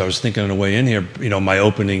 as I was thinking on the way in here, my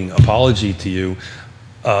opening apology to you,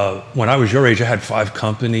 when I was your age, I had 5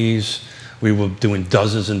 companies. We were doing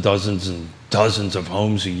dozens and dozens and dozens of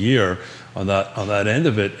homes a year on that end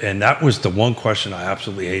of it. And that was the one question I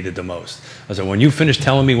absolutely hated the most. I said, when you finish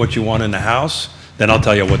telling me what you want in the house, then I'll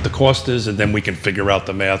tell you what the cost is, and then we can figure out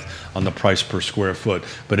the math on the price per square foot.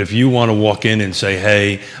 But if you want to walk in and say,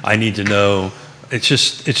 hey, I need to know, it's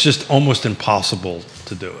just almost impossible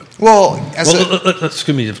to do it. Well,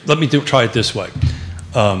 let me try it this way.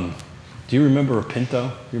 Do you remember a Pinto?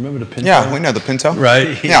 You remember the Pinto? Yeah, we know the Pinto.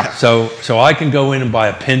 Right? Yeah. So I can go in and buy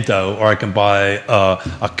a Pinto, or I can buy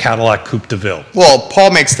a Cadillac Coupe de Ville. Well,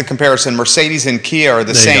 Paul makes the comparison. Mercedes and Kia are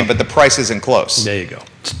the same, but the price isn't close. There you go.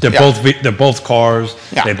 They're both cars.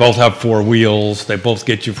 Yeah. They both have 4 wheels. They both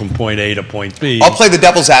get you from point A to point B. I'll play the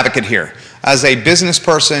devil's advocate here. As a business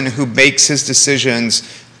person who makes his decisions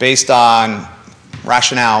based on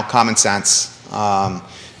rationale, common sense,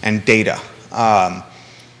 and data,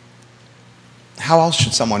 how else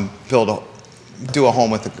should someone do a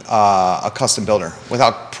home with a custom builder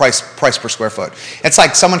without price per square foot? It's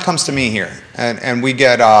like someone comes to me here, and we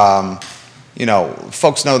get,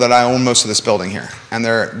 folks know that I own most of this building here, and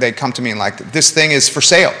they come to me and like, this thing is for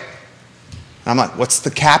sale. And I'm like, what's the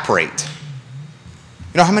cap rate?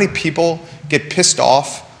 You know how many people get pissed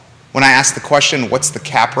off when I ask the question, what's the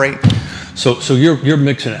cap rate? So you're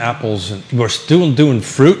mixing apples and we're still doing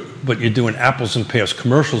fruit, but you're doing apples and pears.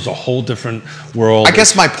 Commercial's a whole different world. I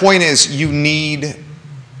guess my point is you need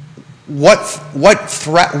what's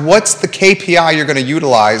the KPI you're going to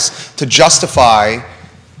utilize to justify,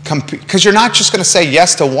 because you're not just going to say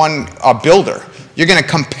yes to one builder. You're going to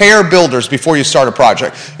compare builders before you start a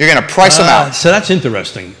project. You're going to price them out. So that's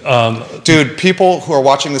interesting. Dude, people who are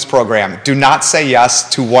watching this program, do not say yes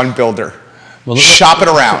to one builder. Well, shop it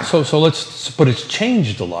around. But it's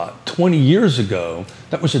changed a lot. 20 years ago,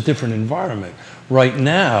 that was a different environment. Right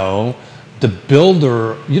now, the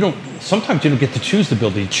builder, sometimes you don't get to choose the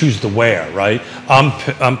builder, you choose the where, right?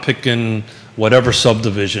 I'm picking whatever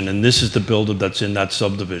subdivision, and this is the builder that's in that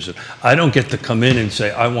subdivision. I don't get to come in and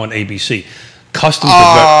say, I want ABC. Custom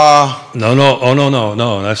no.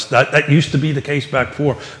 That used to be the case back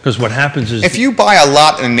before, because what happens is... If you buy a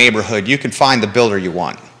lot in a neighborhood, you can find the builder you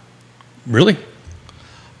want. Really?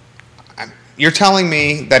 You're telling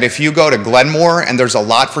me that if you go to Glenmore and there's a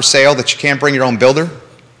lot for sale that you can't bring your own builder?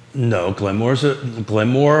 No, Glenmore,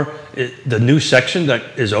 the new section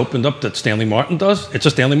that is opened up that Stanley Martin does, it's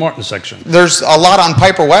a Stanley Martin section. There's a lot on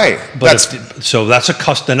Piper Way. So that's a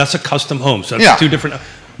custom home. So that's two different...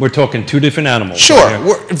 We're talking two different animals. Sure.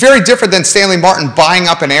 Right, very different than Stanley Martin buying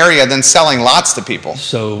up an area then selling lots to people.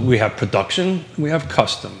 So we have production, we have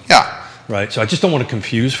custom. Yeah. Right. So I just don't want to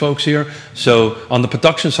confuse folks here. So on the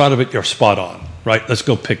production side of it, you're spot on. Right. Let's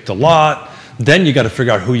go pick the lot. Then you got to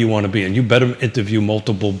figure out who you want to be. And you better interview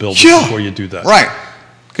multiple builders before you do that. Right.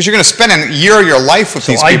 Because you're going to spend a year of your life with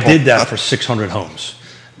these people. So I did that for 600 homes.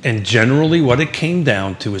 And generally what it came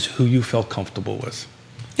down to is who you felt comfortable with.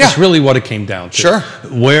 Yeah. That's really what it came down to. Sure.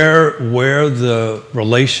 Where the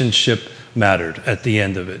relationship mattered at the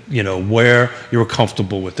end of it, where you were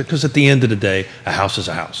comfortable with it. Because at the end of the day, a house is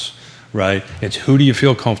a house, right? It's who do you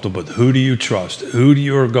feel comfortable with? Who do you trust? Who do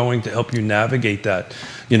you are going to help you navigate that?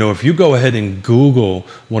 If you go ahead and Google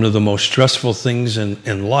one of the most stressful things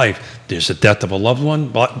in life, there's the death of a loved one,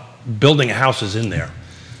 but building a house is in there.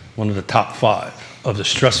 One of the top 5 of the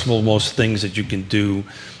stressful most things that you can do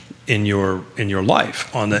in your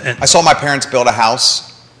life. I saw my parents build a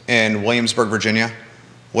house in Williamsburg, Virginia,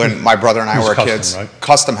 when my brother and I were kids. Right?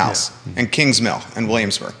 Custom house in Kings Mill in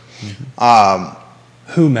Williamsburg.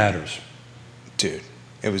 Who matters? Dude,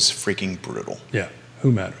 it was freaking brutal. Yeah,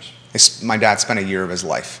 who matters? My dad spent a year of his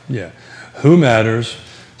life. Yeah, who matters?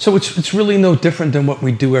 So it's really no different than what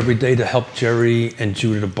we do every day to help Jerry and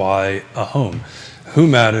Judah to buy a home. Who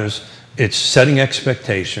matters? It's setting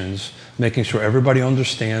expectations, making sure everybody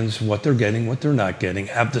understands what they're getting, what they're not getting,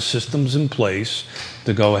 have the systems in place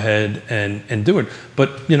to go ahead and do it.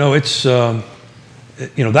 But, it's,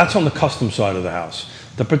 that's on the custom side of the house.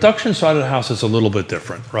 The production side of the house is a little bit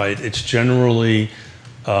different, right? It's generally,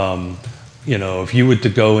 if you were to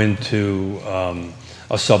go into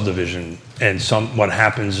a subdivision and what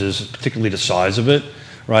happens is, particularly the size of it,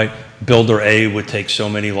 right? Builder A would take so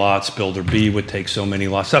many lots, builder B would take so many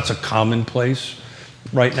lots. That's a commonplace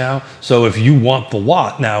right now. So if you want the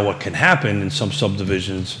lot now, what can happen in some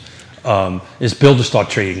subdivisions is builders start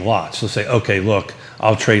trading lots. They'll say, okay, look,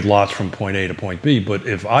 I'll trade lots from point A to point B, but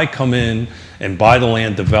if I come in and buy the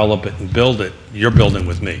land, develop it, and build it, you're building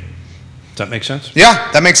with me. Does that make sense? Yeah,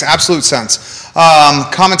 that makes absolute sense.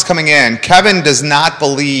 Comments coming in. Kevin does not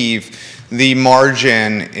believe the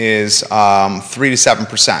margin is 3 to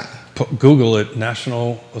 7%. Google it,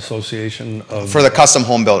 National Association of... For the custom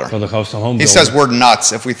home builder. For the custom home builder. He says we're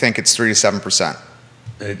nuts if we think it's 3 to 7%.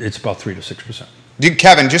 It's about 3 to 6%.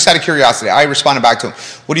 Kevin, just out of curiosity, I responded back to him.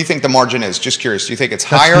 What do you think the margin is? Just curious. Do you think it's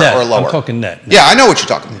higher or lower? I'm talking net. Yeah, I know what you're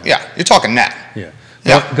talking about. Yeah, you're talking net. Yeah.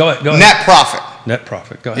 Go ahead. Net profit. Net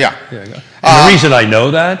profit. Go ahead. Yeah. Go ahead. And the reason I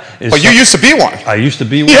know that is... But you used to be one. I used to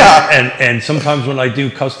be one. Yeah. And sometimes when I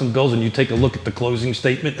do custom builds and you take a look at the closing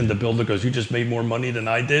statement and the builder goes, you just made more money than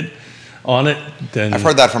I did on it, then... I've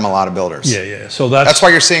heard that from a lot of builders. Yeah. So that's why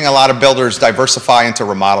you're seeing a lot of builders diversify into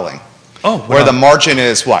remodeling. Oh. Where the margin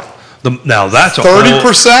is what? Now that's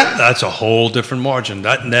 30%? That's a whole different margin.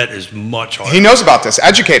 That net is much higher. He knows about this.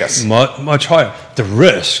 Educate us. Much higher. The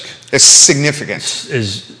risk is significant.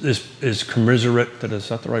 Is commiserate. Is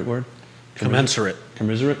that the right word? Commensurate.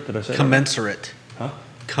 Commiserate. Did I say commensurate? That right? Huh?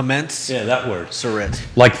 Commence. Yeah, that word. Surate.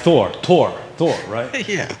 Like Thor, right?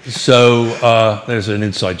 Yeah. So there's an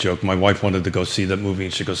inside joke. My wife wanted to go see that movie,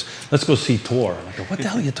 and she goes, "Let's go see Thor." And I go, "What the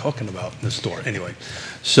hell are you talking about in this store?" Anyway,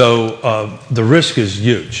 so the risk is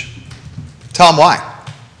huge. Tell them why.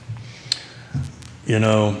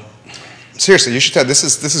 Seriously, you should tell. This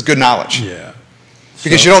is good knowledge. Yeah.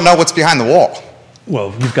 Because you don't know what's behind the wall.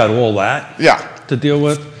 Well, you've got all that. Yeah. To deal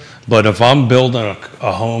with, but if I'm building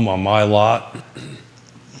a home on my lot,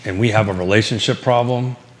 and we have a relationship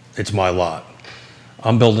problem, it's my lot.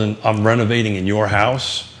 I'm renovating in your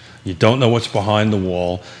house. You don't know what's behind the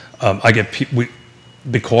wall. I get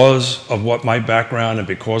because of what my background and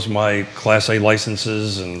because of my Class A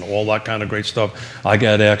licenses and all that kind of great stuff, I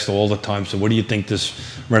get asked all the time, so what do you think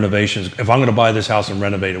this renovation is? If I'm going to buy this house and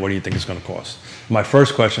renovate it, what do you think it's going to cost? My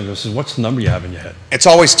first question is, what's the number you have in your head? It's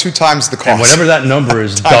always 2 times the cost. And whatever that number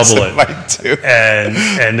is, double it. Too.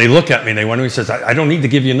 And they look at me and they wonder, he says, I don't need to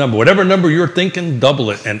give you a number. Whatever number you're thinking, double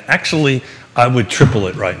it. And actually, I would triple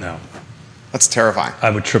it right now. That's terrifying. I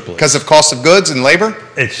would triple it. Because of cost of goods and labor?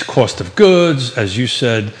 It's cost of goods. As you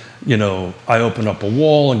said, I open up a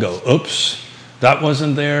wall and go, oops, that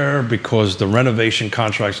wasn't there, because the renovation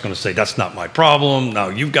contract is going to say, that's not my problem. Now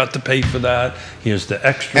you've got to pay for that. Here's the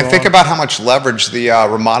extra. And think about how much leverage the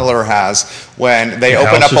remodeler has when they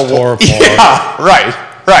open up a wall. Yeah, right.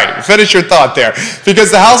 Right. Finish your thought there.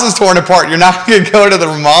 Because the house is torn apart, you're not going to go to the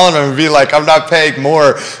remodeler and be like, I'm not paying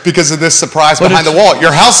more because of this surprise behind the wall.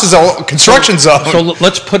 Your house is a construction zone. So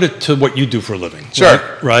let's put it to what you do for a living. Sure.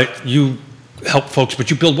 Right? You help folks,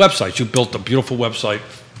 but you build websites. You built a beautiful website,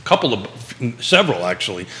 several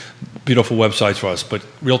actually, beautiful websites for us. But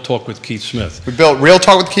Real Talk with Keith Smith. We built Real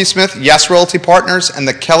Talk with Keith Smith, Yes Realty Partners, and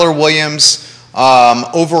the Keller Williams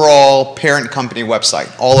overall parent company website,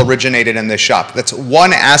 all originated in this shop. That's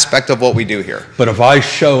one aspect of what we do here. But if I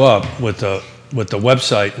show up with the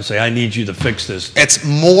website and say, I need you to fix this, it's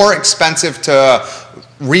more expensive to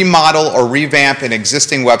remodel or revamp an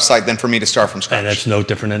existing website than for me to start from scratch. And it's no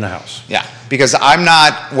different in the house. Yeah, because we're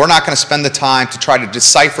not going to spend the time to try to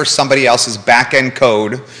decipher somebody else's back-end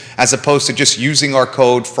code as opposed to just using our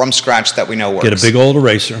code from scratch that we know works. Get a big old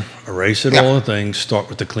eraser, erase it all the things, start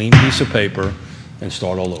with a clean piece of paper, and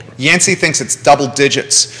start all over. Yancey thinks it's double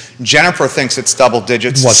digits. Jennifer thinks it's double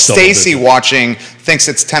digits. What's Stacy watching thinks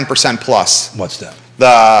it's 10% plus. What's that?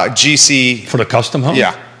 The GC. For the custom home?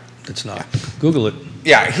 Yeah. It's not. Google it.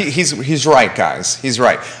 Yeah, he's right, guys. He's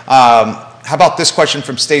right. How about this question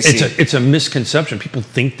from Stacy? It's a misconception. People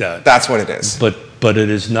think that. That's what it is. But it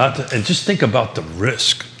is not. And just think about the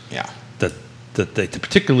risk. Yeah. That they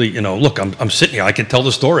particularly, look, I'm sitting here. I can tell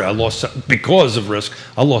the story. I lost, because of risk,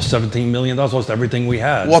 I lost $17 million. Lost everything we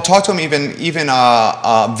had. Well, talk to him even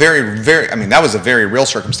very, very, that was a very real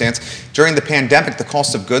circumstance. During the pandemic, the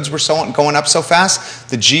cost of goods were going up so fast.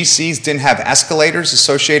 The GCs didn't have escalators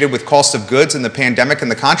associated with cost of goods in the pandemic and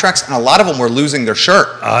the contracts, and a lot of them were losing their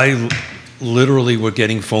shirt. I literally were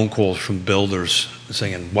getting phone calls from builders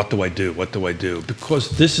saying, what do I do? What do I do?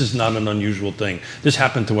 Because this is not an unusual thing. This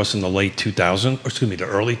happened to us in the the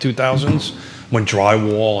early 2000s, when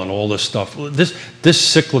drywall and all this stuff. This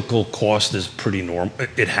cyclical cost is pretty normal.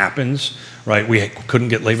 It happens, right? We couldn't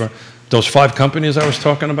get labor. Those 5 companies I was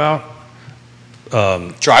talking about.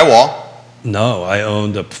 Drywall? No, I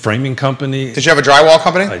owned a framing company. Did you have a drywall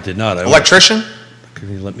company? I did not. Electrician? Can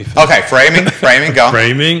you let me finish? Okay, framing, go.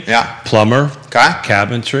 Framing, yeah. Plumber, okay.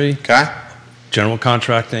 Cabinetry, okay. General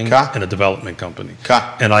contracting, okay. and a development company. Okay.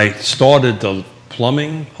 And I started the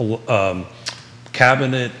plumbing,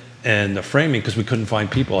 cabinet, and the framing because we couldn't find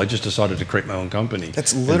people. I just decided to create my own company.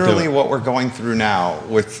 That's literally what we're going through now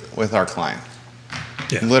with our client.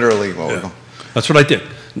 Yeah. Literally what we're going. That's what I did.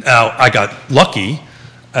 Now, I got lucky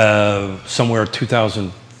somewhere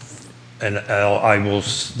 2000, and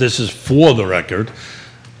this is for the record,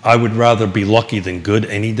 I would rather be lucky than good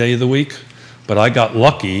any day of the week. But I got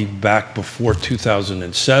lucky back before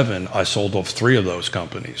 2007. I sold off 3 of those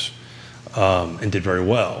companies and did very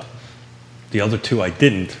well. The other 2 I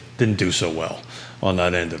didn't do so well on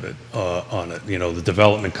that end of it. The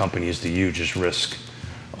development company is the hugest risk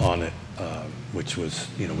on it, which was,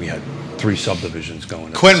 we had 3 subdivisions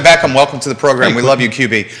going. Quentin Beckham, welcome to the program. We love you,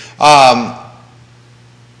 QB.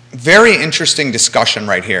 Very interesting discussion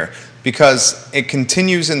right here, because it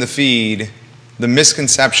continues in the feed, the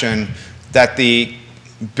misconception that the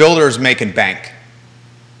builders making bank.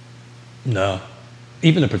 No,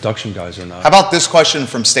 even the production guys are not. How about this question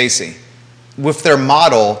from Stacy? With their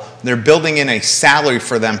model, they're building in a salary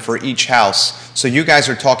for them for each house. So you guys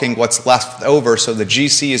are talking what's left over. So the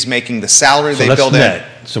GC is making the salary they build net.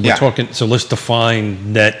 in. So we're talking. So let's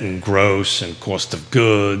define net and gross and cost of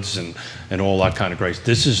goods and all that kind of grace.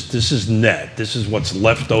 This is net. This is what's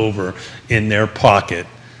left over in their pocket.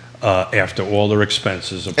 After all their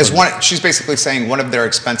expenses. She's basically saying one of their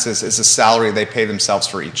expenses is the salary they pay themselves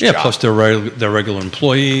for each job. Yeah, plus their regular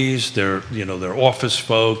employees, their office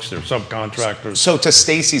folks, their subcontractors. So to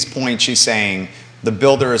Stacy's point, she's saying the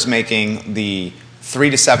builder is making the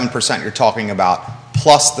 3 to 7% you're talking about,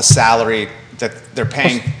 plus the salary that they're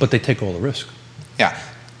paying. But they take all the risk. Yeah,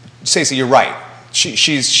 Stacy, you're right.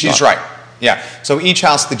 She's right. Yeah. So each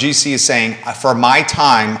house, the GC is saying, for my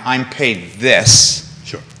time, I'm paid this.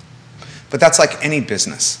 Sure. But that's like any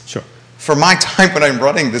business. Sure. For my time when I'm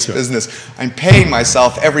running this business, I'm paying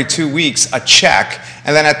myself every 2 weeks a check,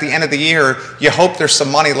 and then at the end of the year, you hope there's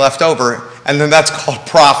some money left over, and then that's called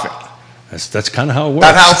profit. That's kind of how it works.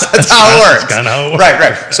 That's how it works. That's kind of how it works.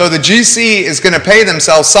 Right. So the GC is going to pay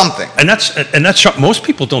themselves something. And that's most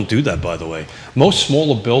people don't do that, by the way. Most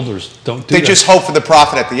smaller builders don't do that. They just hope for the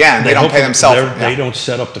profit at the end. They don't pay themselves. They don't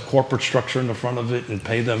set up the corporate structure in the front of it and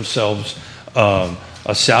pay themselves a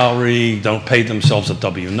salary, don't pay themselves a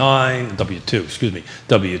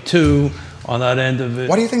W-2 on that end of it.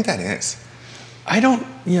 Why do you think that is? I don't,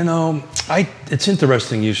 it's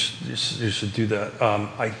interesting you should do that.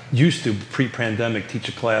 I used to, pre-pandemic, teach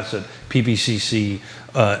a class at PVCC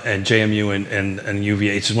and JMU and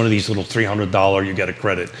UVA. It's one of these little $300, you get a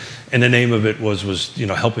credit. And the name of it was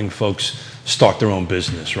helping folks start their own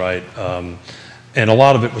business, right? And a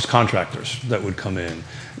lot of it was contractors that would come in.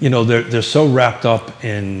 They're so wrapped up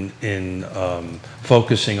in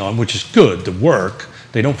focusing on, which is good, the work.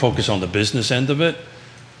 They don't focus on the business end of it.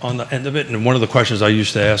 And one of the questions I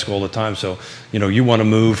used to ask all the time, so, you want to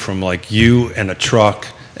move from like you and a truck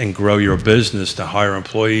and grow your business to hire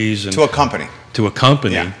employees and to a company.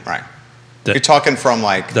 Yeah, right. You're talking from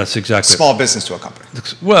like that's exactly small business to a company.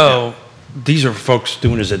 Well, these are folks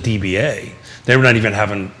doing it as a DBA. They don't even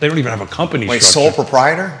have a company Wait, structure. sole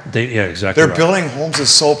proprietor? Yeah, exactly. They're building homes as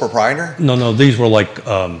sole proprietor? No, these were like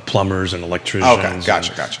plumbers and electricians. Okay,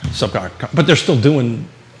 gotcha. But they're still doing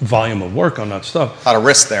volume of work on that stuff. A lot of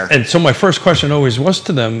risk there. And so my first question always was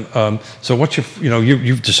to them, so what's your,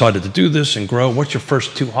 you've decided to do this and grow, what's your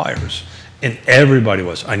first 2 hires? And everybody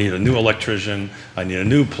was, I need a new electrician, I need a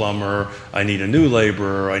new plumber, I need a new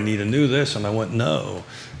laborer, I need a new this. And I went, no,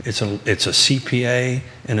 it's a CPA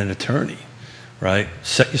and an attorney, right?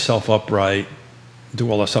 Set yourself up right, do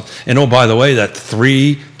all that stuff. And oh, by the way, that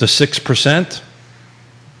 3 to 6%,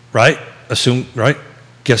 right? Right?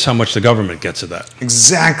 Guess how much the government gets of that?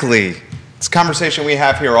 Exactly. It's a conversation we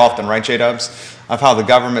have here often, right, J-Dubs? Of how the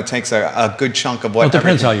government takes a good chunk of what... Well, it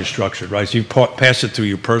depends how you're structured, right? So you pass it to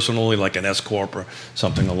you personally, like an S-Corp or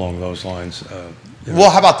something along those lines.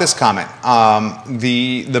 Well, how about this comment?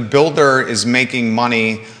 The builder is making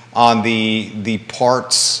money on the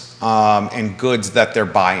parts and goods that they're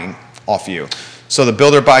buying off you. So the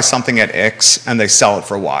builder buys something at X and they sell it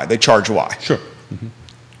for Y. They charge Y. Sure. Mm-hmm.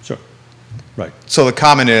 Sure. Right. So the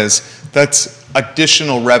comment is that's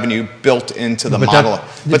additional revenue built into the model.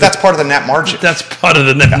 But that's part of the net margin. That's part of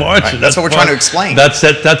the net margin. Right. That's what we're trying to explain. That's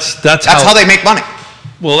how they make money.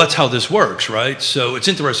 Well, that's how this works, right? So it's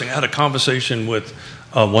interesting. I had a conversation with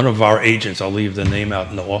one of our agents. I'll leave the name out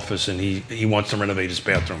in the office, and he wants to renovate his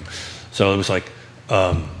bathroom. So it was like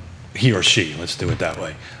he or she. Let's do it that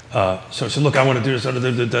way. So I said, look, I want to do this,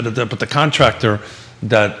 but the contractor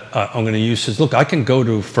that I'm going to use says, look, I can go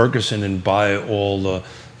to Ferguson and buy all the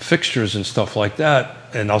fixtures and stuff like that,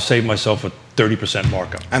 and I'll save myself a 30%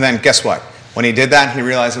 markup. And then guess what? When he did that, he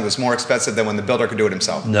realized it was more expensive than when the builder could do it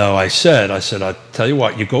himself. No, I said, I'll tell you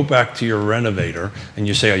what, you go back to your renovator and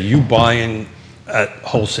you say, are you buying at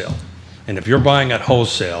wholesale? And if you're buying at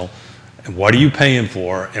wholesale, and what are you paying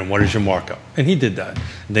for, and what is your markup? And he did that.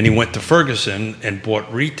 And then he went to Ferguson and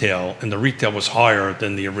bought retail, and the retail was higher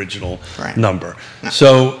than the original number. No.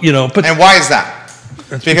 So, but... And why is that?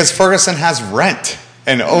 Because Ferguson has rent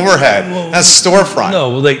and overhead, that's storefront. No,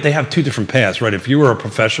 well, they have 2 different paths, right? If you were a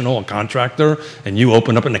professional, a contractor, and you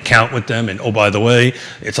open up an account with them, and oh, by the way,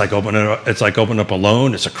 it's like opening up a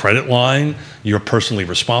loan, it's a credit line, you're personally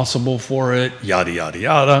responsible for it, yada, yada,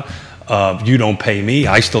 yada. You don't pay me,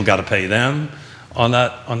 I still got to pay them on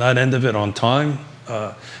that end of it on time.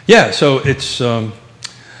 Yeah, so it's on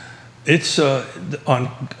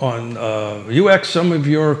UX, some of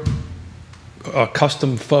your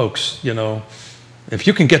custom folks, if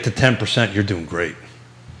you can get to 10%, you're doing great.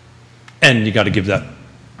 And you got to give that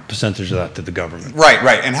percentage of that to the government.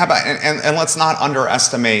 Right. And how about and let's not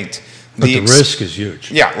underestimate the risk is huge.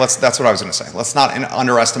 Yeah, that's what I was going to say. Let's not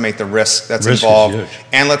underestimate the risk that's involved. Is huge.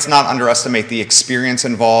 And let's not underestimate the experience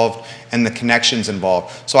involved and the connections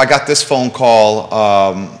involved. So I got this phone call,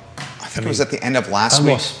 I think it was at the end of last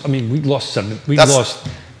week. We lost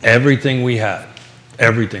everything we had.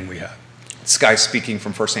 Everything we had. This guy's speaking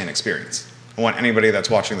from firsthand experience. I want anybody that's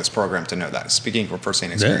watching this program to know that. Speaking from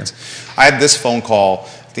firsthand experience. Yeah. I had this phone call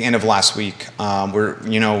at the end of last week. We're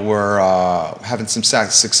having some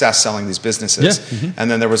success selling these businesses. Yeah. Mm-hmm.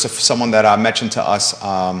 And then there was someone that mentioned to us,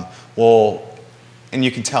 and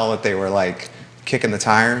you can tell that they were like kicking the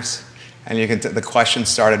tires. And the questions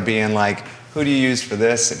started being like, who do you use for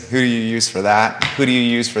this? And who do you use for that? Who do you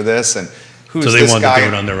use for this? And who's so they this want guy? to do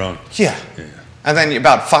it on their own. Yeah. And then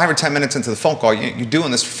about 5 or 10 minutes into the phone call, you're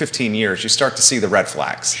doing this for 15 years, you start to see the red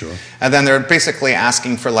flags. Sure. And then they're basically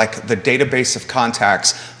asking for like the database of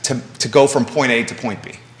contacts to go from point A to point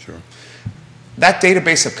B. Sure. That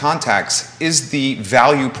database of contacts is the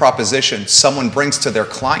value proposition someone brings to their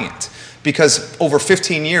client. Because over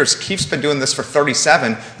 15 years, Keith's been doing this for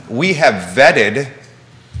 37, we have vetted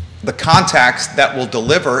the contacts that will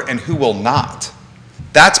deliver and who will not.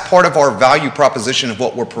 That's part of our value proposition of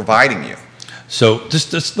what we're providing you. So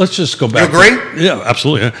let's just go back. You agree? Yeah,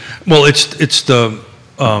 absolutely. Yeah. Well, it's the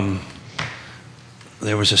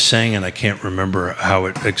there was a saying, and I can't remember how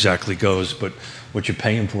it exactly goes, but what you're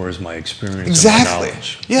paying for is my experience. Exactly. And my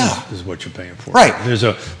knowledge. Yeah. Is what you're paying for. Right.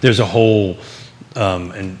 There's a whole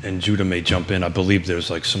and Judah may jump in. I believe there's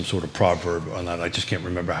like some sort of proverb on that. I just can't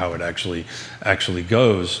remember how it actually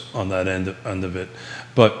goes on that end of it.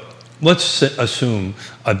 But let's assume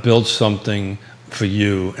I build something for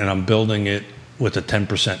you, and I'm building it with a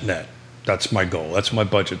 10% net. That's my goal. That's my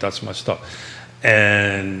budget. That's my stuff.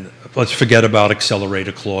 And let's forget about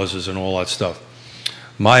accelerator clauses and all that stuff.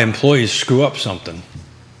 My employees screw up something.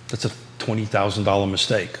 That's a $20,000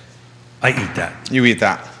 mistake. I eat that. You eat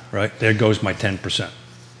that. Right? There goes my 10%,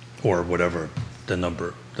 or whatever the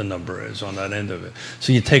number is on that end of it.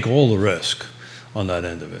 So you take all the risk on that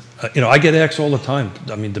end of it. I get asked all the time,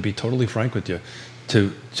 I mean, to be totally frank with you,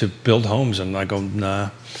 to build homes, and I go, nah,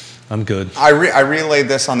 I'm good. I relayed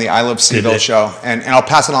this on the I Love CVille show, and I'll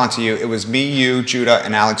pass it on to you. It was me, you, Judah,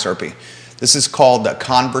 and Alex Erpy. This is called the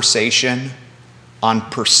Conversation on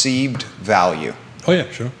Perceived Value. Oh,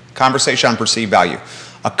 yeah, sure. Conversation on Perceived Value.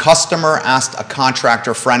 A customer asked a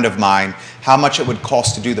contractor friend of mine how much it would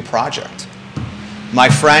cost to do the project. My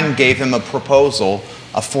friend gave him a proposal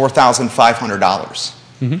of $4,500.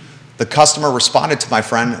 Mm-hmm. The customer responded to my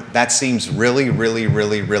friend, that seems really, really,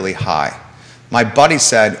 really, really high. My buddy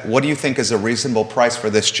said, what do you think is a reasonable price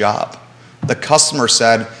for this job? The customer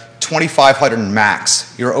said, $2,500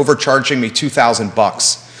 max. You're overcharging me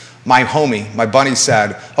 $2,000. My homie, my buddy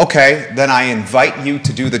said, okay, then I invite you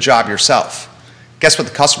to do the job yourself. Guess what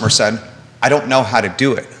the customer said? I don't know how to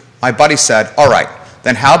do it. My buddy said, all right,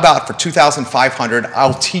 then how about for $2,500,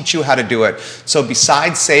 I'll teach you how to do it. So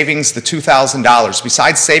besides savings the $2,000,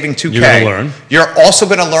 besides saving $2K, you're also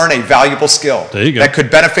going to learn a valuable skill that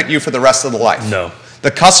could benefit you for the rest of the life. No.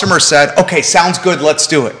 The customer said, okay, sounds good, let's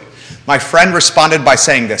do it. My friend responded by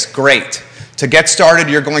saying this, great. To get started,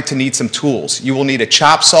 you're going to need some tools. You will need a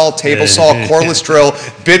chop saw, table saw, cordless drill,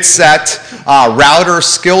 bit set, router,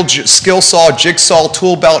 skill saw, jigsaw,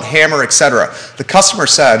 tool belt, hammer, etc. The customer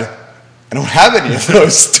said, I don't have any of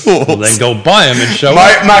those tools. Well, then go buy them and show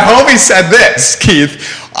my homie said this,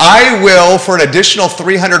 Keith, I will, for an additional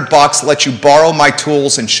 $300, let you borrow my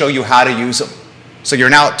tools and show you how to use them. So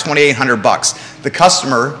you're now at $2,800. The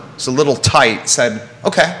customer, is a little tight, said,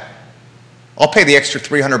 okay. I'll pay the extra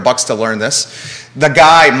 $300 to learn this. The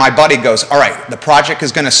guy, my buddy, goes, all right, the project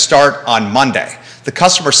is going to start on Monday. The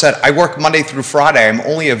customer said, I work Monday through Friday. I'm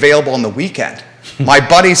only available on the weekend. My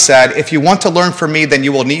buddy said, if you want to learn from me, then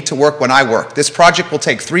you will need to work when I work. This project will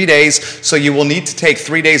take 3 days, so you will need to take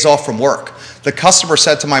 3 days off from work. The customer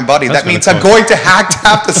said to my buddy, that means I'm going to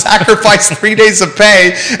have to sacrifice 3 days of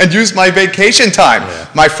pay and use my vacation time. Yeah.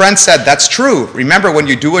 My friend said, that's true. Remember, when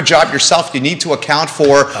you do a job yourself, you need to account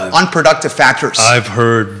for unproductive factors. I've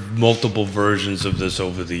heard multiple versions of this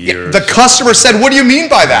over the years. The customer said, what do you mean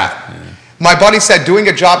by that? Yeah. My buddy said, doing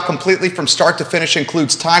a job completely from start to finish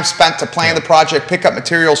includes time spent to plan the project, pick up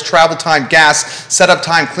materials, travel time, gas, setup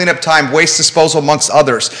time, cleanup time, waste disposal, amongst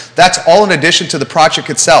others. That's all in addition to the project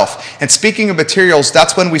itself. And speaking of materials,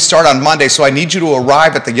 that's when we start on Monday, so I need you to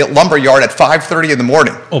arrive at the lumber yard at 5:30 in the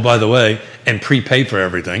morning. Oh, by the way, and prepay for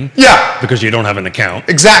everything. Yeah. Because you don't have an account.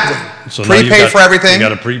 Exactly. So prepay for everything. You got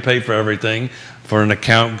to prepay for everything. For an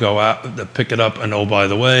account, go out, pick it up, and oh, by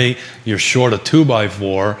the way, you're short a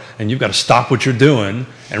 2x4, and you've got to stop what you're doing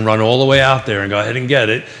and run all the way out there and go ahead and get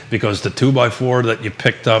it, because the 2x4 that you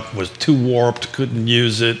picked up was too warped, couldn't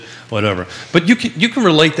use it, whatever. But you can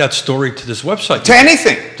relate that story to this website. To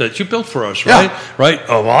anything. That you built for us, right? Yeah. Right?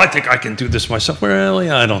 Oh, well, I think I can do this myself. Well,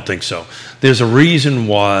 yeah, I don't think so. There's a reason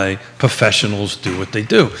why professionals do what they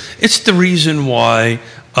do. It's the reason why,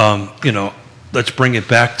 let's bring it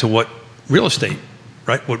back to what real estate,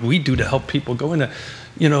 right? What we do to help people go into,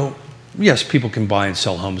 yes, people can buy and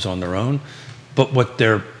sell homes on their own, but what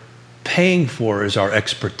they're paying for is our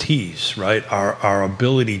expertise, right? Our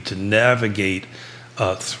ability to navigate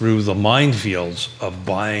through the minefields of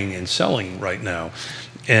buying and selling right now.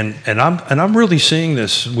 And I'm really seeing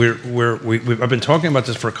this. I've been talking about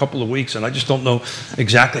this for a couple of weeks, and I just don't know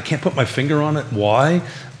exactly. I can't put my finger on it why,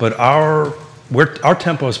 but our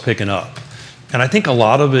tempo is picking up, and I think a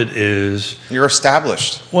lot of it is you're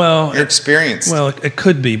established. Well, you're experienced. Well, it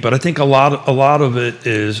could be, but I think a lot of it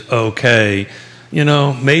is okay. You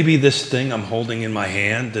know, maybe this thing I'm holding in my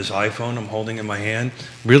hand, this iPhone I'm holding in my hand,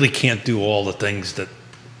 really can't do all the things that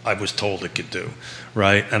I was told it could do,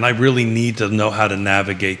 right? And I really need to know how to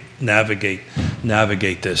navigate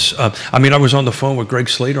this. I mean, I was on the phone with Greg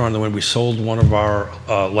Slater when we sold one of our,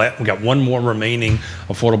 we got one more remaining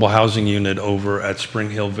affordable housing unit over at Spring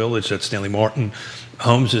Hill Village that Stanley Martin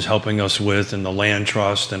Homes is helping us with, and the land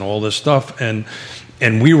trust and all this stuff. And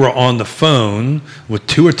we were on the phone with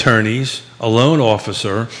 2 attorneys, a loan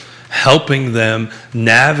officer, helping them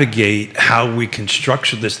navigate how we can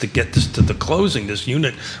structure this to get this to the closing. This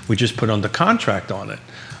unit we just put under contract on it.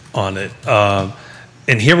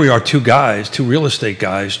 And here we are, 2 real estate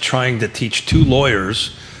guys, trying to teach 2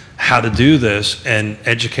 lawyers how to do this and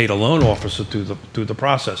educate a loan officer through the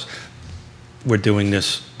process. We're doing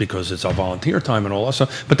this because it's our volunteer time and all that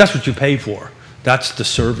stuff, but that's what you pay for. That's the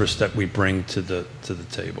service that we bring to the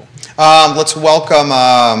table. Let's welcome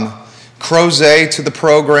Crozet to the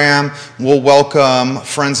program. We'll welcome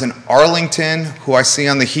friends in Arlington, who I see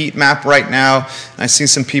on the heat map right now. And I see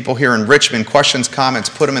some people here in Richmond. Questions, comments,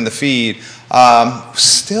 put them in the feed.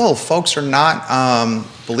 Still, folks are not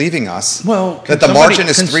believing us that the margin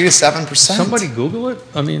is 3 to 7%. Somebody Google it?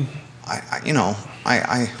 I mean,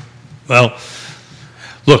 Well,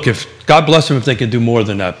 look, if God bless them if they can do more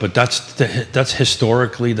than that, but that's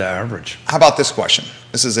historically the average. How about this question?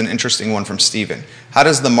 This is an interesting one from Steven. How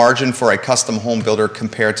does the margin for a custom home builder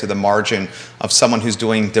compare to the margin of someone who's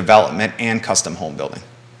doing development and custom home building?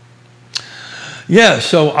 Yeah,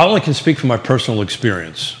 so I only can speak from my personal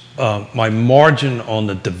experience. My margin on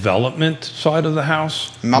the development side of the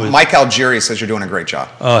house. Mike Algieri says you're doing a great job.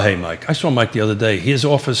 Oh, hey, Mike. I saw Mike the other day. His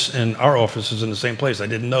office and our office is in the same place. I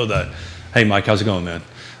didn't know that. Hey, Mike, how's it going, man?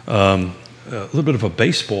 A little bit of a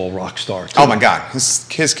baseball rock star, too. Oh, my God. His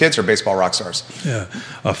kids are baseball rock stars. Yeah.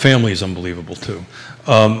 Family is unbelievable, too.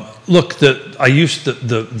 Look, so I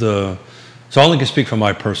only can speak from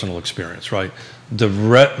my personal experience, right?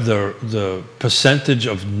 The percentage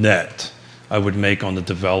of net I would make on the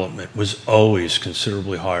development was always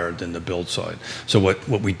considerably higher than the build side. So what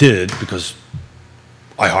we did, because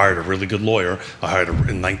I hired a really good lawyer, I hired in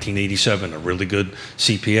 1987 a really good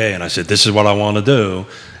CPA, and I said, this is what I want to do.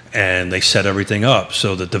 And they set everything up.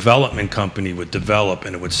 So the development company would develop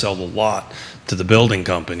and it would sell the lot to the building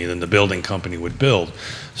company, then the building company would build.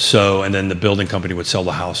 So, and then the building company would sell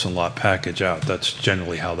the house and lot package out. That's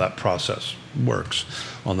generally how that process works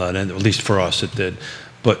on that end, at least for us it did.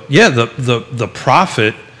 But yeah, the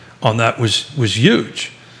profit on that was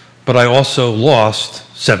huge. But I also lost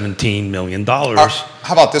 $17 million. How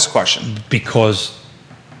about this question? Because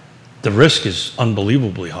the risk is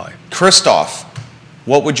unbelievably high. Christoph,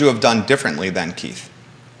 what would you have done differently then, Keith?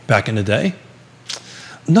 Back in the day?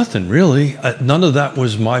 Nothing really. None of that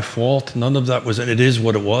was my fault. None of that was, it is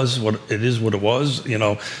what it was, you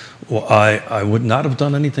know. Well, I would not have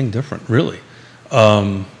done anything different, really.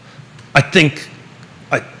 I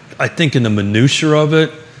think in the minutiae of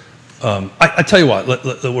it, I tell you what,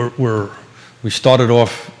 we started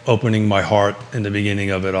off opening my heart in the beginning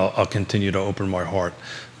of it. I'll continue to open my heart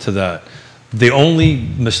to that. The only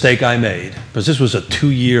mistake I made, because this was a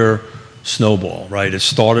 2-year snowball, right? It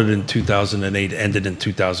started in 2008, ended in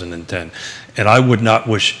 2010. And I would not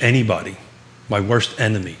wish anybody, my worst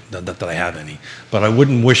enemy, not that I have any, but I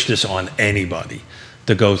wouldn't wish this on anybody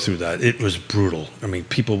to go through that. It was brutal. I mean,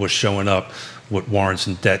 people were showing up with warrants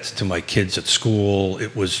and debts to my kids at school.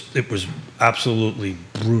 It was absolutely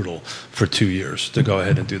brutal for 2 years to go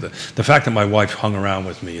ahead and do that. The fact that my wife hung around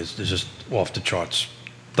with me is just off the charts.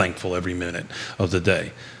 Thankful every minute of the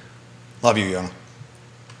day. Love you, Yonna.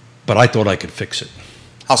 But I thought I could fix it.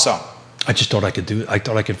 How so? I just thought I could do it. I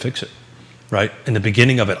thought I could fix it, right? In the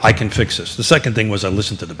beginning of it, I can fix this. The second thing was I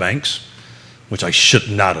listened to the banks, which I should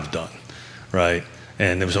not have done, right?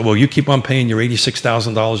 And it was, well, you keep on paying your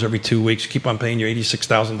 $86,000 every 2 weeks. Keep on paying your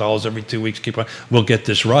 $86,000 every 2 weeks. We'll get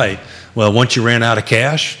this right. Well, once you ran out of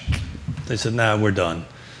cash, they said, nah, we're done.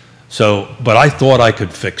 So, but I thought I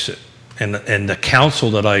could fix it. And the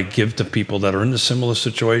counsel that I give to people that are in a similar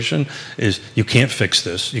situation is, you can't fix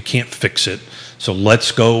this, you can't fix it, so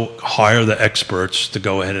let's go hire the experts to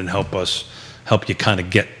go ahead and help you kind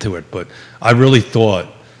of get to it. But I really thought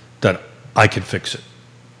that I could fix it.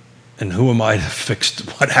 And who am I to fix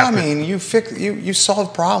what happened? I mean, you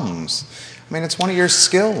solve problems. I mean, it's one of your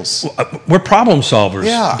skills. We're problem solvers,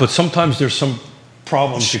 yeah. But sometimes there's some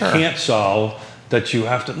problems you can't solve that you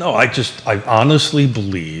have to. No, I honestly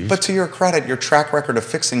believe. But to your credit, your track record of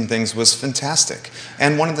fixing things was fantastic.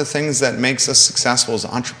 And one of the things that makes us successful as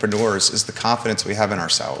entrepreneurs is the confidence we have in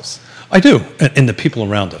ourselves. I do, and the people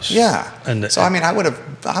around us. Yeah. And so I mean, I would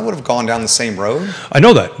have gone down the same road. I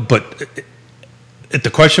know that, but the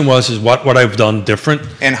question is what I've done different.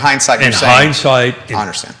 In hindsight, in hindsight, I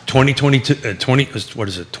understand. 2022, what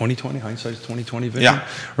is it? 2020. Hindsight's 2020 vision. Yeah.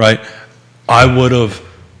 Right. I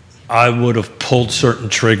would have pulled certain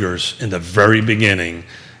triggers in the very beginning,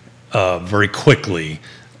 very quickly,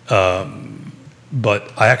 but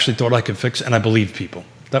I actually thought I could fix it, and I believed people.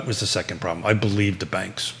 That was the second problem. I believed the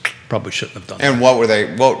banks. Probably shouldn't have done that. And what were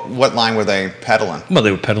they? What line were they peddling? Well,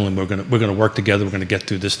 they were peddling. We're gonna work together. We're gonna get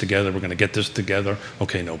through this together. We're gonna get this together.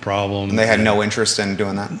 Okay, no problem. And they had no interest in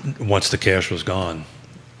doing that. Once the cash was gone,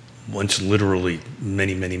 once literally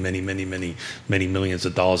many millions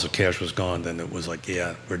of dollars of cash was gone, then it was like,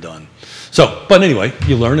 yeah, we're done. So, but anyway,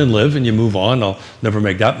 you learn and live, and you move on. I'll never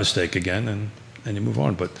make that mistake again, and you move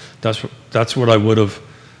on. But that's what I would have.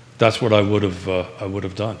 That's what I would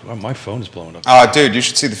have done. Oh, my phone is blowing up. Dude, you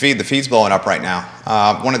should see the feed. The feed's blowing up right now.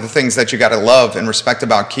 One of the things that you got to love and respect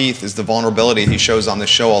about Keith is the vulnerability he shows on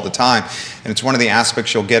this show all the time. And it's one of the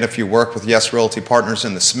aspects you'll get if you work with Yes Realty Partners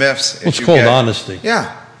and the Smiths. It's called honesty.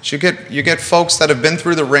 Yeah. You get folks that have been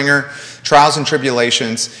through the ringer, trials and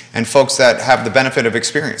tribulations, and folks that have the benefit of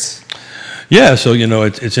experience. Yeah, so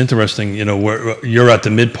it's interesting. Where you're at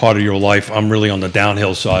the mid part of your life. I'm really on the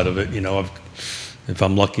downhill side of it. If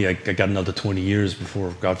I'm lucky, I got another 20 years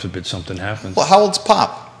before, God forbid, something happens. Well, how old's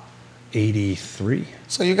Pop? 83.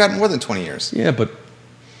 So you got more than 20 years. Yeah, but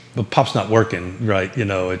Pop's not working, right?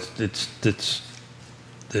 I'm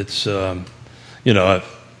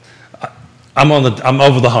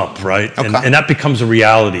over the hump, right? Okay. And that becomes a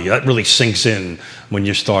reality. That really sinks in when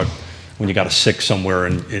you got a sick somewhere,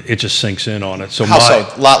 and it just sinks in on it. So how so?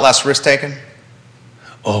 A lot less risk taken?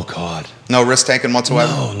 Oh God. No risk taken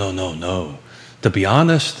whatsoever? No. To be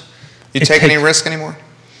honest, you take any risk anymore?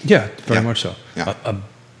 Yeah, very much so. Yeah.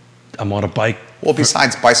 I'm on a bike. Well,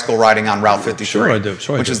 besides bicycle riding on Route 53, sure I do.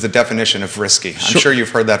 Which is the definition of risky. I'm sure you've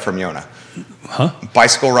heard that from Yonna. Huh?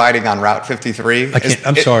 Bicycle riding on Route 53.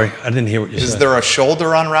 I'm sorry, I didn't hear what you said. Is there a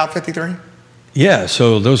shoulder on Route 53? Yeah,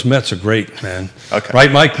 so those Mets are great, man. Okay.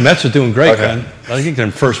 Right, Mike? Mets are doing great, man. I think they're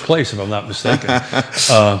in first place, if I'm not mistaken.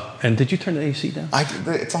 And did you turn the AC down?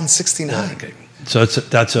 It's on 69. Okay. So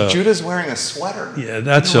that's a... Judah's wearing a sweater. Yeah,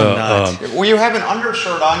 that's well, you have an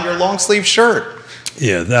undershirt on your long sleeve shirt.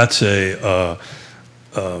 Yeah, that's a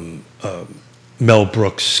Mel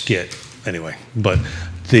Brooks skit. Anyway, but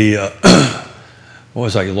the... what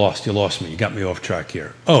was I? You lost me. You got me off track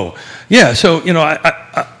here. Oh, yeah, so,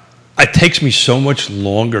 it takes me so much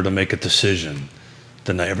longer to make a decision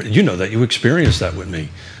than I ever... You know that. You experienced that with me,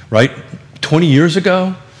 right? 20 years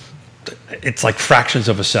ago, it's like fractions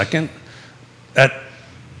of a second. At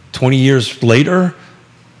 20 years later,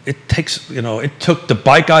 it takes, it took the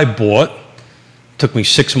bike I bought, took me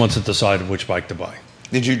 6 months to decide which bike to buy.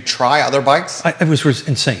 Did you try other bikes? It was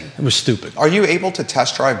insane. It was stupid. Are you able to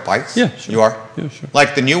test drive bikes? Yeah, sure. You are? Yeah, sure.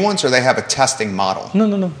 Like the new ones, or they have a testing model?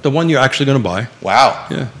 No. The one you're actually going to buy. Wow.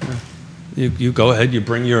 Yeah. You go ahead. You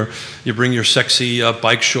bring your sexy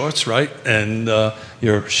bike shorts, right, and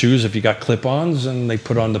your shoes if you got clip-ons, and they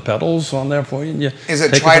put on the pedals on there for you. Is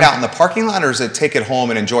it try it out in the parking lot, or is it take it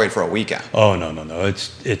home and enjoy it for a weekend? Oh no.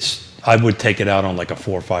 It's I would take it out on like a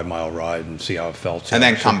 4 or 5 mile ride and see how it felt. And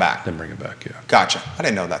then come back. Then bring it back. Yeah. Gotcha. I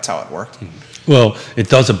didn't know that's how it worked. Mm-hmm. Well, it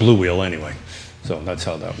does a blue wheel anyway, so that's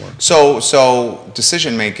how that works. So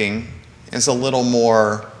decision making is a little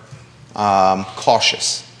more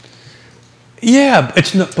cautious. Yeah,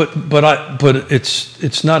 it's not, but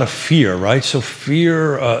it's not a fear, right? So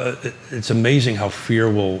fear, it's amazing how fear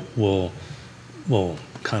will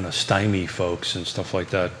kind of stymie folks and stuff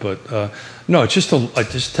like that. But no, it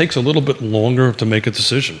just takes a little bit longer to make a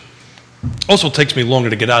decision. Also takes me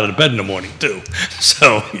longer to get out of the bed in the morning too.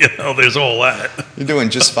 So there's all that. You're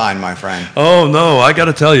doing just fine, my friend. Oh no, I got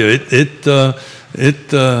to tell you,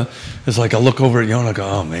 it's like I look over at Yonna and I go,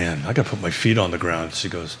 oh man, I got to put my feet on the ground. She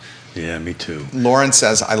goes, yeah, me too. Lauren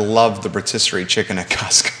says, I love the rotisserie chicken at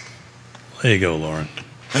Costco. There you go, Lauren.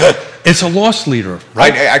 It's a loss leader,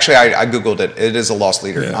 right? I Googled it. It is a loss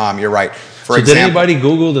leader. Yeah. You're right. For example, did anybody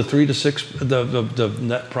Google the 3 to 6, the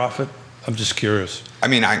net profit? I'm just curious. I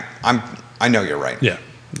mean, I know you're right. Yeah.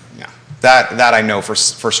 That I know for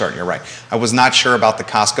certain. You're right. I was not sure about the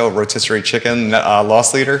Costco rotisserie chicken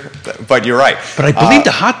loss leader, but you're right. But I believe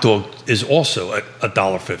the hot dog is also at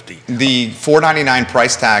 $1.50. The $4.99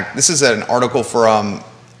 price tag. This is an article from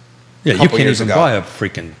a couple years ago. You can't even buy a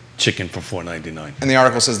freaking chicken for $4.99. And the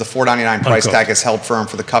article says the $4.99 price Uncooked. tag is held firm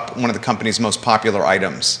for one of the company's most popular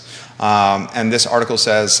items. And this article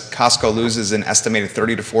says Costco loses an estimated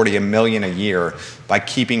 $30 to $40 million a year by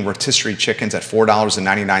keeping rotisserie chickens at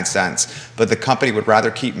 $4.99. But the company would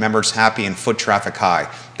rather keep members happy and foot traffic high.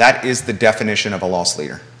 That is the definition of a loss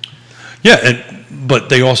leader. Yeah, but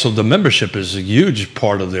the membership is a huge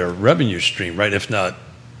part of their revenue stream, right? If not,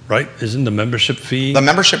 right? Isn't the membership fee? The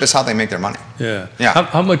membership is how they make their money. Yeah. Yeah.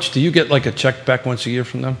 How much do you get, like a check back once a year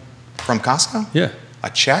from them? From Costco? Yeah. A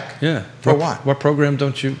check? Yeah. For what? What program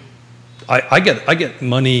don't you? I get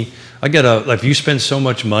money. Like if you spend so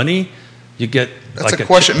much money, you get. That's like a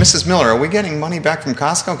question. Mrs. Miller, are we getting money back from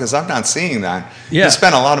Costco? Because I'm not seeing that. Yeah. You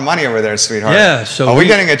spent a lot of money over there, sweetheart. Yeah, so are we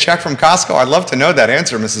getting a check from Costco? I'd love to know that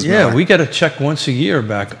answer, Mrs. Miller. Yeah, we get a check once a year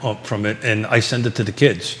back up from it, and I send it to the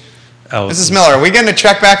kids. Mrs. Miller, are we getting a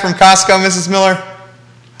check back from Costco, Mrs. Miller?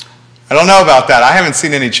 I don't know about that. I haven't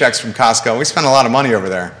seen any checks from Costco. We spend a lot of money over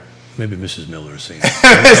there. Maybe Mrs. Miller is saying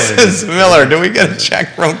Mrs. Miller, do we get a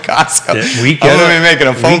check from Costco? I'm going to be making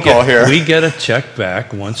a phone call here. We get a check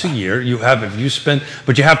back once a year. You have, if you spend,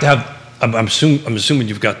 but you have to have, I'm assuming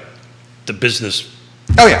you've got the business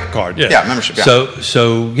card. Yeah, membership, yeah.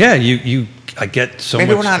 So yeah, I get so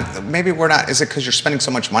much. Maybe we're not, is it because you're spending so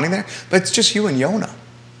much money there? But it's just you and Yonna.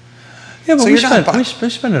 Yeah, but So we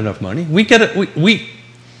spend enough money. We get it,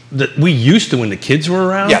 we used to when the kids were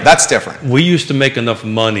around. Yeah, that's different. We used to make enough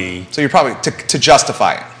money. So you're probably, to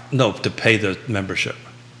justify it. No, to pay the membership.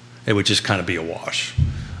 It would just kind of be a wash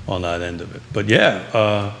on that end of it. But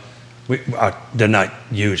yeah, they're not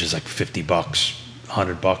huge. It's like $50,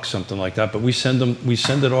 $100, something like that. But we send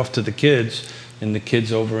it off to the kids, and the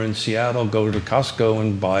kids over in Seattle go to Costco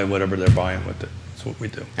and buy whatever they're buying with it. That's what we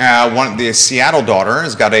do. The Seattle daughter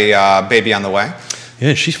has got a baby on the way.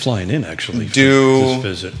 Yeah, she's flying in actually for this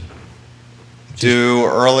visit. Due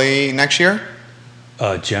early next year?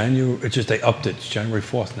 January. It's just they upped it. It's January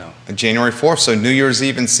 4th now. January 4th, so New Year's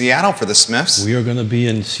Eve in Seattle for the Smiths. We are going to be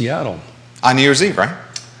in Seattle on New Year's Eve, right?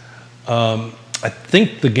 I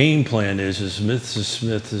think the game plan is Mrs.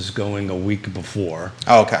 Smith is going a week before.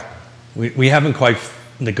 Oh, okay. We haven't quite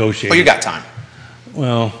negotiated. Well, you got time.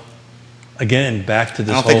 Well, again, back to this.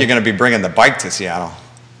 I don't think you're going to be bringing the bike to Seattle.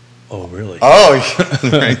 Oh, really? Oh,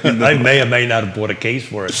 I may or may not have bought a case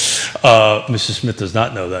for it. Mrs. Smith does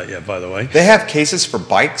not know that yet, by the way. They have cases for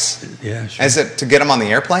bikes? Yeah, sure. Is it to get them on the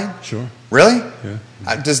airplane? Sure. Really?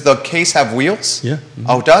 Yeah. Does the case have wheels? Yeah. Mm-hmm.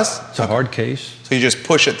 Oh, it does? It's a hard case. So you just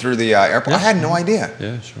push it through the airport? Yeah. I had no idea.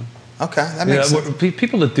 Yeah, sure. Okay, that makes sense.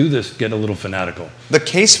 People that do this get a little fanatical. The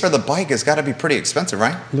case for the bike has got to be pretty expensive,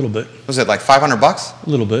 right? A little bit. Was it like $500? A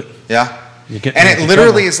little bit. Yeah. And it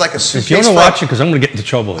literally is like a suitcase. If Yonna watching, because I'm going to get into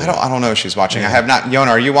trouble here. I don't know if she's watching. I have not. Yonna,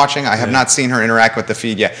 are you watching? I have not seen her interact with the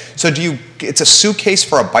feed yet. So it's a suitcase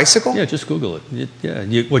for a bicycle? Yeah, just Google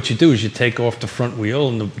it. What you do is you take off the front wheel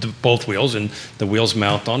and both wheels, and the wheels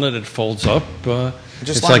mount on it. It folds up.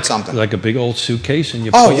 Just learned something. Like a big old suitcase, and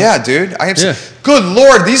you. Oh yeah, dude. I have. Good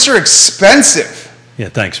Lord, these are expensive. Yeah,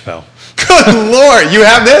 thanks, pal. Good Lord, you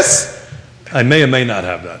have this? I may or may not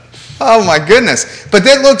have that. Oh my goodness! But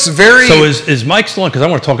that looks very. So is Mike still on? Because I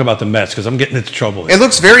want to talk about the Mets because I'm getting into trouble here. It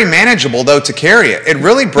looks very manageable though to carry it. It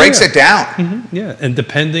really breaks it down. Mm-hmm. Yeah, and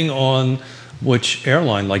depending on which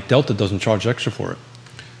airline, like Delta, doesn't charge extra for it.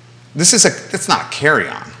 It's not a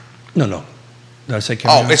carry-on. No. Did I say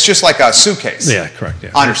carry-on? Oh, it's just like a suitcase. Yeah, correct. Yeah.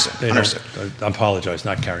 Understood. I apologize,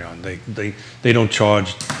 not carry-on. They don't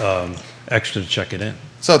charge extra to check it in.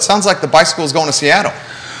 So it sounds like the bicycle is going to Seattle.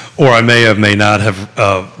 Or I may not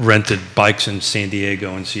have rented bikes in San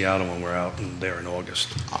Diego and Seattle when we're out there in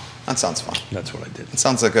August. Oh, that sounds fun. That's what I did. It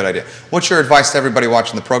sounds like a good idea. What's your advice to everybody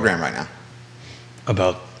watching the program right now?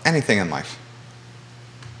 About? Anything in life.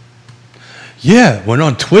 Yeah, when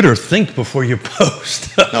on Twitter, think before you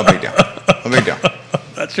post. No big deal. No big deal.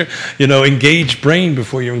 That's true. Engage brain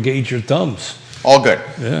before you engage your thumbs. All good.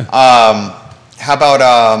 Yeah. How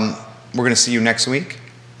about we're going to see you next week?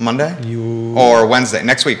 Monday? Or Wednesday?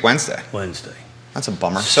 Next week, Wednesday. Wednesday. That's a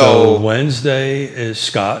bummer. So Wednesday is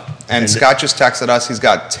Scott. And Scott just texted us. He's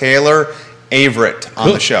got Taylor Averett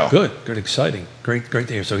on the show. Good, exciting. Great to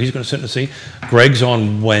hear. So he's going to sit in the seat. Greg's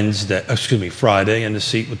on Friday in the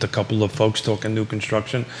seat with a couple of folks talking new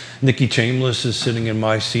construction. Nikki Chambliss is sitting in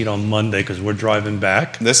my seat on Monday because we're driving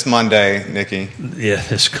back. This Monday, Nikki. Yeah,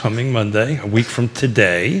 this coming Monday, a week from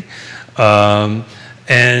today.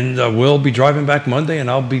 And we'll be driving back Monday, and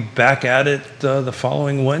I'll be back at it the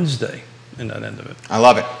following Wednesday in that end of it. I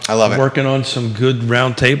love it. Working on some good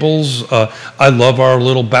round tables. I love our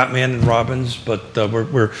little Batman and Robins, but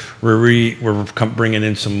we're bringing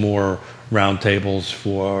in some more roundtables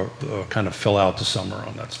for kind of fill out the summer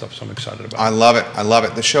on that stuff. So I'm excited about it. I love it. I love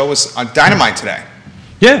it. The show was dynamite today.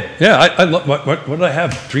 Yeah. I love. What did I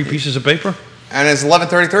have? 3 pieces of paper? And it's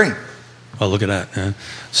 11:33. Oh, look at that. Yeah.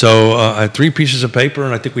 So I had 3 pieces of paper,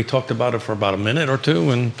 and I think we talked about it for about a minute or two,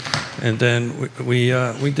 and then we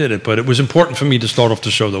did it. But it was important for me to start off the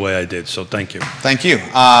show the way I did, so thank you. Thank you.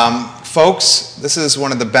 Folks, this is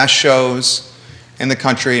one of the best shows in the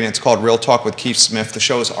country, and it's called Real Talk with Keith Smith. The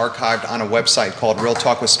show is archived on a website called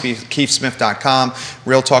realtalkwithkeithsmith.com,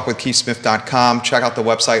 realtalkwithkeithsmith.com. Check out the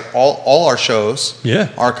website. All our shows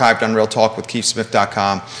archived on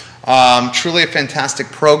realtalkwithkeithsmith.com. Truly a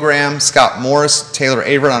fantastic program. Scott Morris, Taylor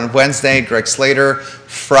Averitt on Wednesday, Greg Slater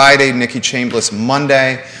Friday, Nikki Chambliss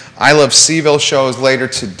Monday. I Love CVille shows later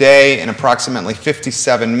today in approximately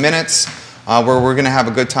 57 minutes, where we're going to have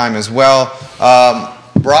a good time as well.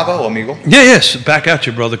 Bravo, amigo. Yeah, yes, back at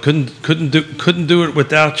you, brother. Couldn't do it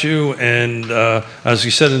without you. And as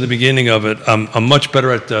you said in the beginning of it, I'm much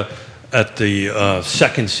better at the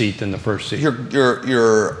second seat than the first seat.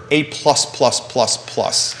 You're A++++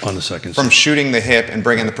 on the second from seat. shooting the hip and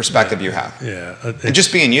bringing the perspective you have. Yeah, and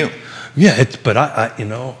just being you. Yeah, but I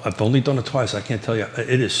I've only done it twice. I can't tell you.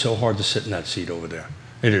 It is so hard to sit in that seat over there.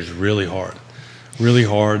 It is really hard. Really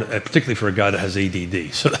hard, particularly for a guy that has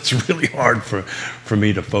ADD. So that's really hard for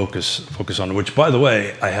me to focus on. Which, by the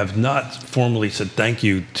way, I have not formally said thank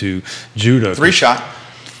you to Judah. 3-shot.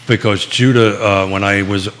 Because Judah, when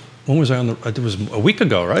was I on the? It was a week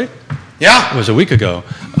ago, right? Yeah. It was a week ago.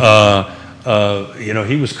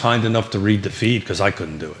 He was kind enough to read the feed because I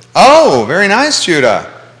couldn't do it. Oh, very nice,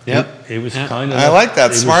 Judah. Yep. He was kind enough. I like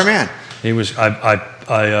that. Smart man. He was. I'm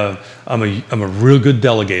a real good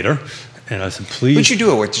delegator. And I said, please. Who'd you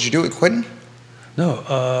do it with? Did you do it with Quentin? No.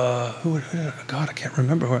 God, I can't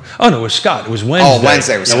remember. Oh, no, it was Scott. It was Wednesday. Oh,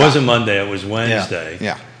 Wednesday was Scott. It wasn't Monday. It was Wednesday.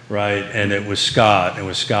 Yeah. Right? And it was Scott. It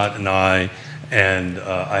was Scott and I. And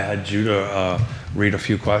I had Judah read a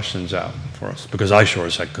few questions out for us because I sure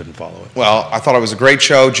as heck couldn't follow it. Well, I thought it was a great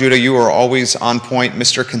show. Judah, you were always on point.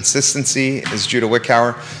 Mr. Consistency is Judah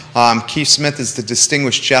Wickhauer. Keith Smith is the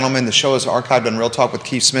distinguished gentleman. The show is archived on Real Talk with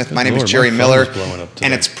Keith Smith. My name is Jerry Miller,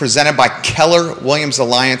 and it's presented by Keller Williams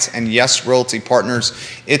Alliance and Yes Realty Partners.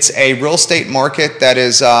 It's a real estate market that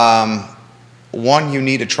is one you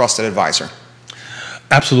need a trusted advisor.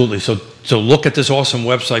 Absolutely. So look at this awesome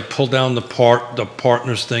website. Pull down the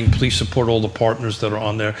partners thing. Please support all the partners that are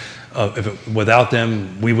on there. Without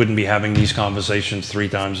them, we wouldn't be having these conversations 3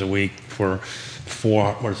 times a week for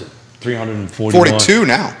 341. 42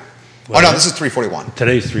 now. Oh no, this is 341.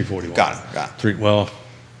 Today's 341. Got it. I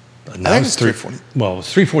think it's 340. Well,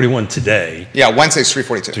 it's 341 today. Yeah, Wednesday's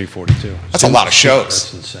 342. 342. That's a lot of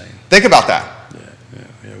shows. That's insane. Think about that.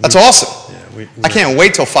 Yeah. That's awesome. Yeah, I can't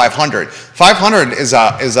wait till 500. 500 is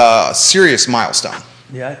a serious milestone.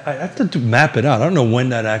 Yeah, I have to map it out. I don't know when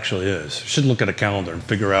that actually is. Should look at a calendar and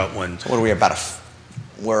figure out when. So what are we about?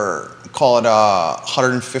 We're call it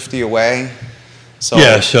 150 away. So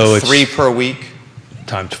so 3 per week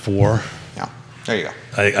times 4. Yeah, there you go.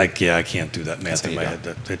 I can't do that math in my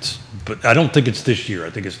head. But I don't think it's this year. I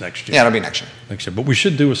think it's next year. Yeah, it'll be next year. Next year, but we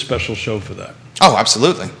should do a special show for that. Oh,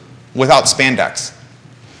 absolutely, without spandex.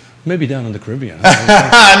 Maybe down in the Caribbean. No.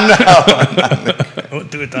 We'll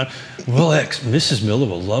do it down. Mrs. Miller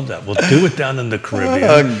will love that. We'll do it down in the Caribbean.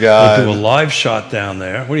 Oh, God. We'll do a live shot down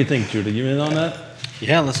there. What do you think, Judah? You in on that?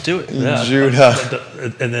 Yeah, let's do it. Yeah. Judah.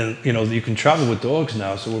 And then, you can travel with dogs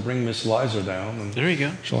now, so we'll bring Miss Liza down. And there you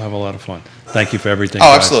go. She'll have a lot of fun. Thank you for everything.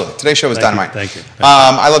 Oh, guys. Today's show was dynamite. Thank you.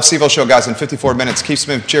 I Love CVille show, guys, in 54 minutes. Keith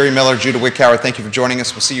Smith, Jerry Miller, Judah Wickhauer, thank you for joining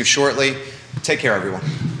us. We'll see you shortly. Take care, everyone.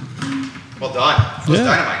 Well done. It was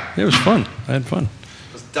dynamite. It was fun. I had fun.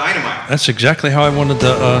 It was dynamite. That's exactly how I wanted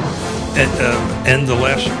to end the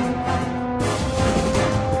last